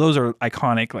Jordan. So those are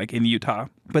iconic, like in Utah.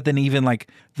 But then even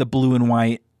like the blue and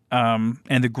white and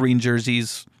the green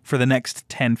jerseys for the next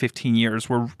 10, 15 years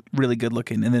were really good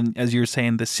looking. And then, as you were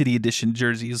saying, the City Edition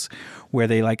jerseys where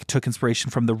they like took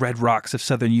inspiration from the Red Rocks of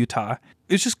Southern Utah.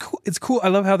 It's just cool. It's cool. I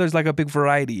love how there's like a big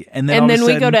variety. And then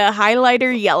we go to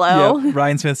highlighter yellow. Yeah,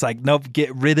 Ryan Smith's like, nope,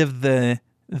 get rid of the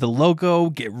logo,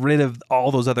 get rid of all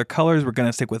those other colors. We're going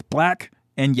to stick with black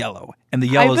and yellow. And the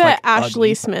yellow is like Ashley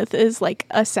ugly. Smith is like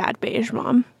a sad beige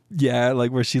mom. Yeah,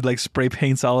 like where she like spray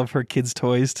paints all of her kids'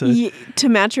 toys to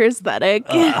match her aesthetic.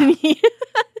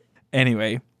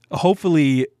 Anyway,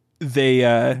 hopefully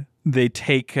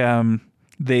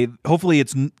hopefully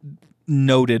it's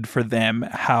noted for them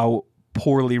how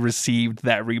poorly received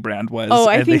that rebrand was. Oh,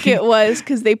 I think it was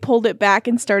because they pulled it back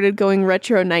and started going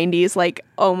retro 90s like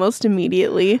almost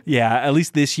immediately. Yeah, at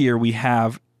least this year we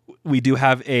do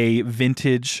have a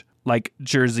vintage like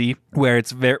jersey where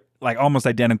it's very like almost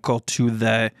identical to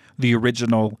the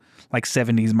original like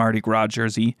 70s Mardi Gras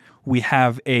jersey. We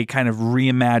have a kind of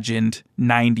reimagined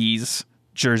 90s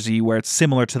jersey where it's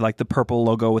similar to like the purple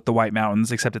logo with the White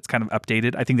Mountains, except it's kind of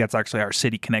updated. I think that's actually our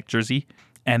City Connect jersey.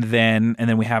 And then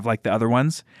we have like the other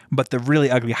ones. But the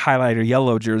really ugly highlighter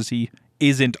yellow jersey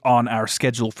isn't on our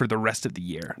schedule for the rest of the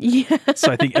year. Yeah.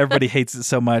 So I think everybody hates it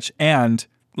so much. And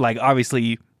like,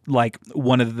 obviously, like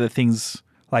one of the things,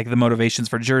 like the motivations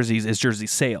for jerseys is jersey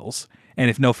sales. And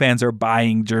if no fans are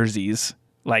buying jerseys,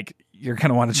 like you're going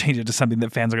to want to change it to something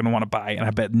that fans are going to want to buy. And I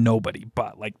bet nobody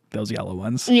bought like those yellow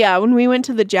ones. Yeah, when we went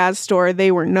to the Jazz store,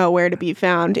 they were nowhere to be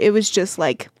found. It was just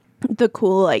like the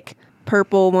cool like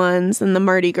purple ones and the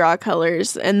Mardi Gras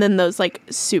colors, and then those like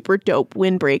super dope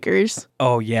windbreakers.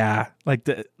 Oh yeah, like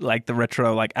the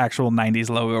retro, like actual 90s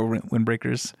logo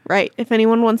windbreakers. Right. If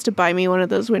anyone wants to buy me one of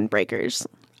those windbreakers,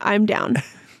 I'm down.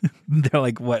 They're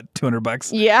like what, $200?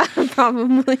 Yeah,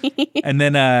 probably. And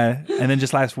then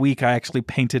just last week I actually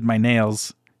painted my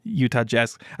nails Utah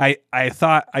Jazz. I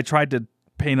thought I tried to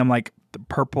paint them like the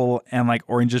purple and like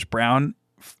orangish brown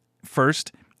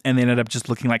first, and they ended up just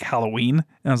looking like Halloween.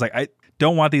 And I was like, I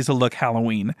don't want these to look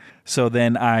Halloween. So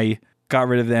then I got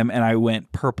rid of them and I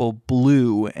went purple,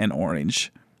 blue, and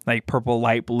orange. Like purple,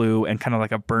 light blue, and kind of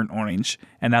like a burnt orange.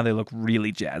 And now they look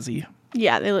really jazzy.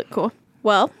 Yeah, they look cool.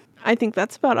 Well, I think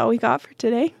that's about all we got for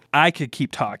today. I could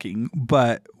keep talking,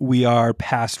 but we are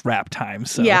past wrap time.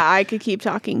 So Yeah, I could keep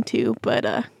talking too, but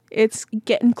it's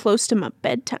getting close to my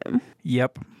bedtime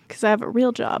Yep. because I have a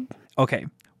real job. Okay.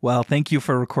 Well, thank you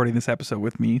for recording this episode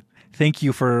with me. Thank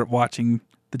you for watching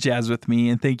the Jazz with me,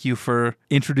 and thank you for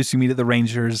introducing me to the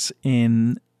Rangers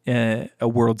in a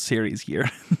World Series year.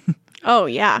 Oh,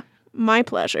 yeah. My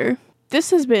pleasure.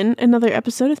 This has been another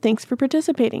episode of Thanks for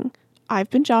Participating. I've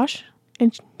been Josh,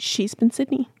 and she's been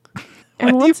Sydney.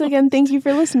 And once again, thank you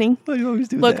for listening. Why do you always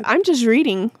do Look, that? I'm just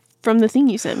reading from the thing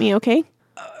you sent me, okay?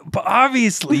 But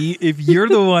obviously, if you're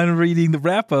the one reading the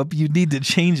wrap-up, you need to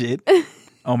change it.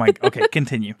 Oh my, okay,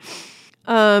 continue.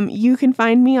 You can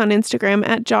find me on Instagram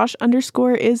at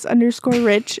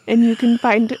Josh_is_rich, and you can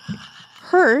find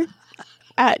her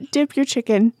at Dip Your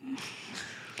Chicken.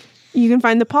 You can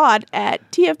find the pod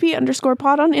at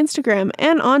TFP_pod on Instagram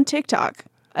and on TikTok,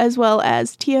 as well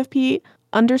as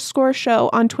TFP_show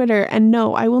on Twitter. And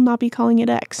no, I will not be calling it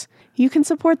X. You can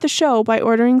support the show by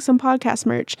ordering some podcast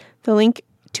merch. The link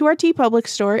to our TeePublic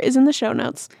store is in the show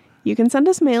notes. You can send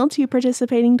us mail to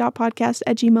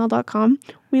participating.podcast@gmail.com.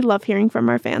 We love hearing from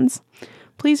our fans.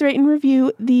 Please rate and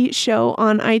review the show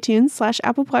on iTunes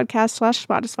 /Apple Podcasts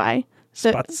 /Spotify.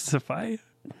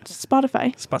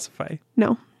 Spotify.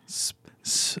 No.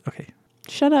 Okay.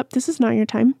 Shut up. This is not your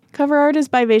time. Cover art is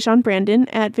by Vaishon Brandon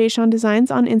at Vaishon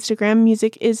Designs on Instagram.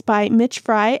 Music is by Mitch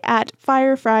Fry at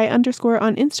FireFry_ on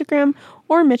Instagram,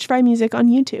 or Mitch Fry Music on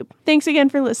YouTube. Thanks again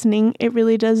for listening. It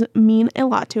really does mean a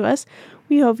lot to us.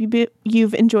 We hope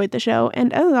you've enjoyed the show.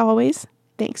 And as always,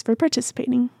 thanks for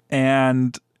participating.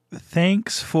 And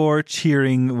thanks for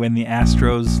cheering when the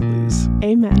Astros lose.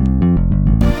 Amen.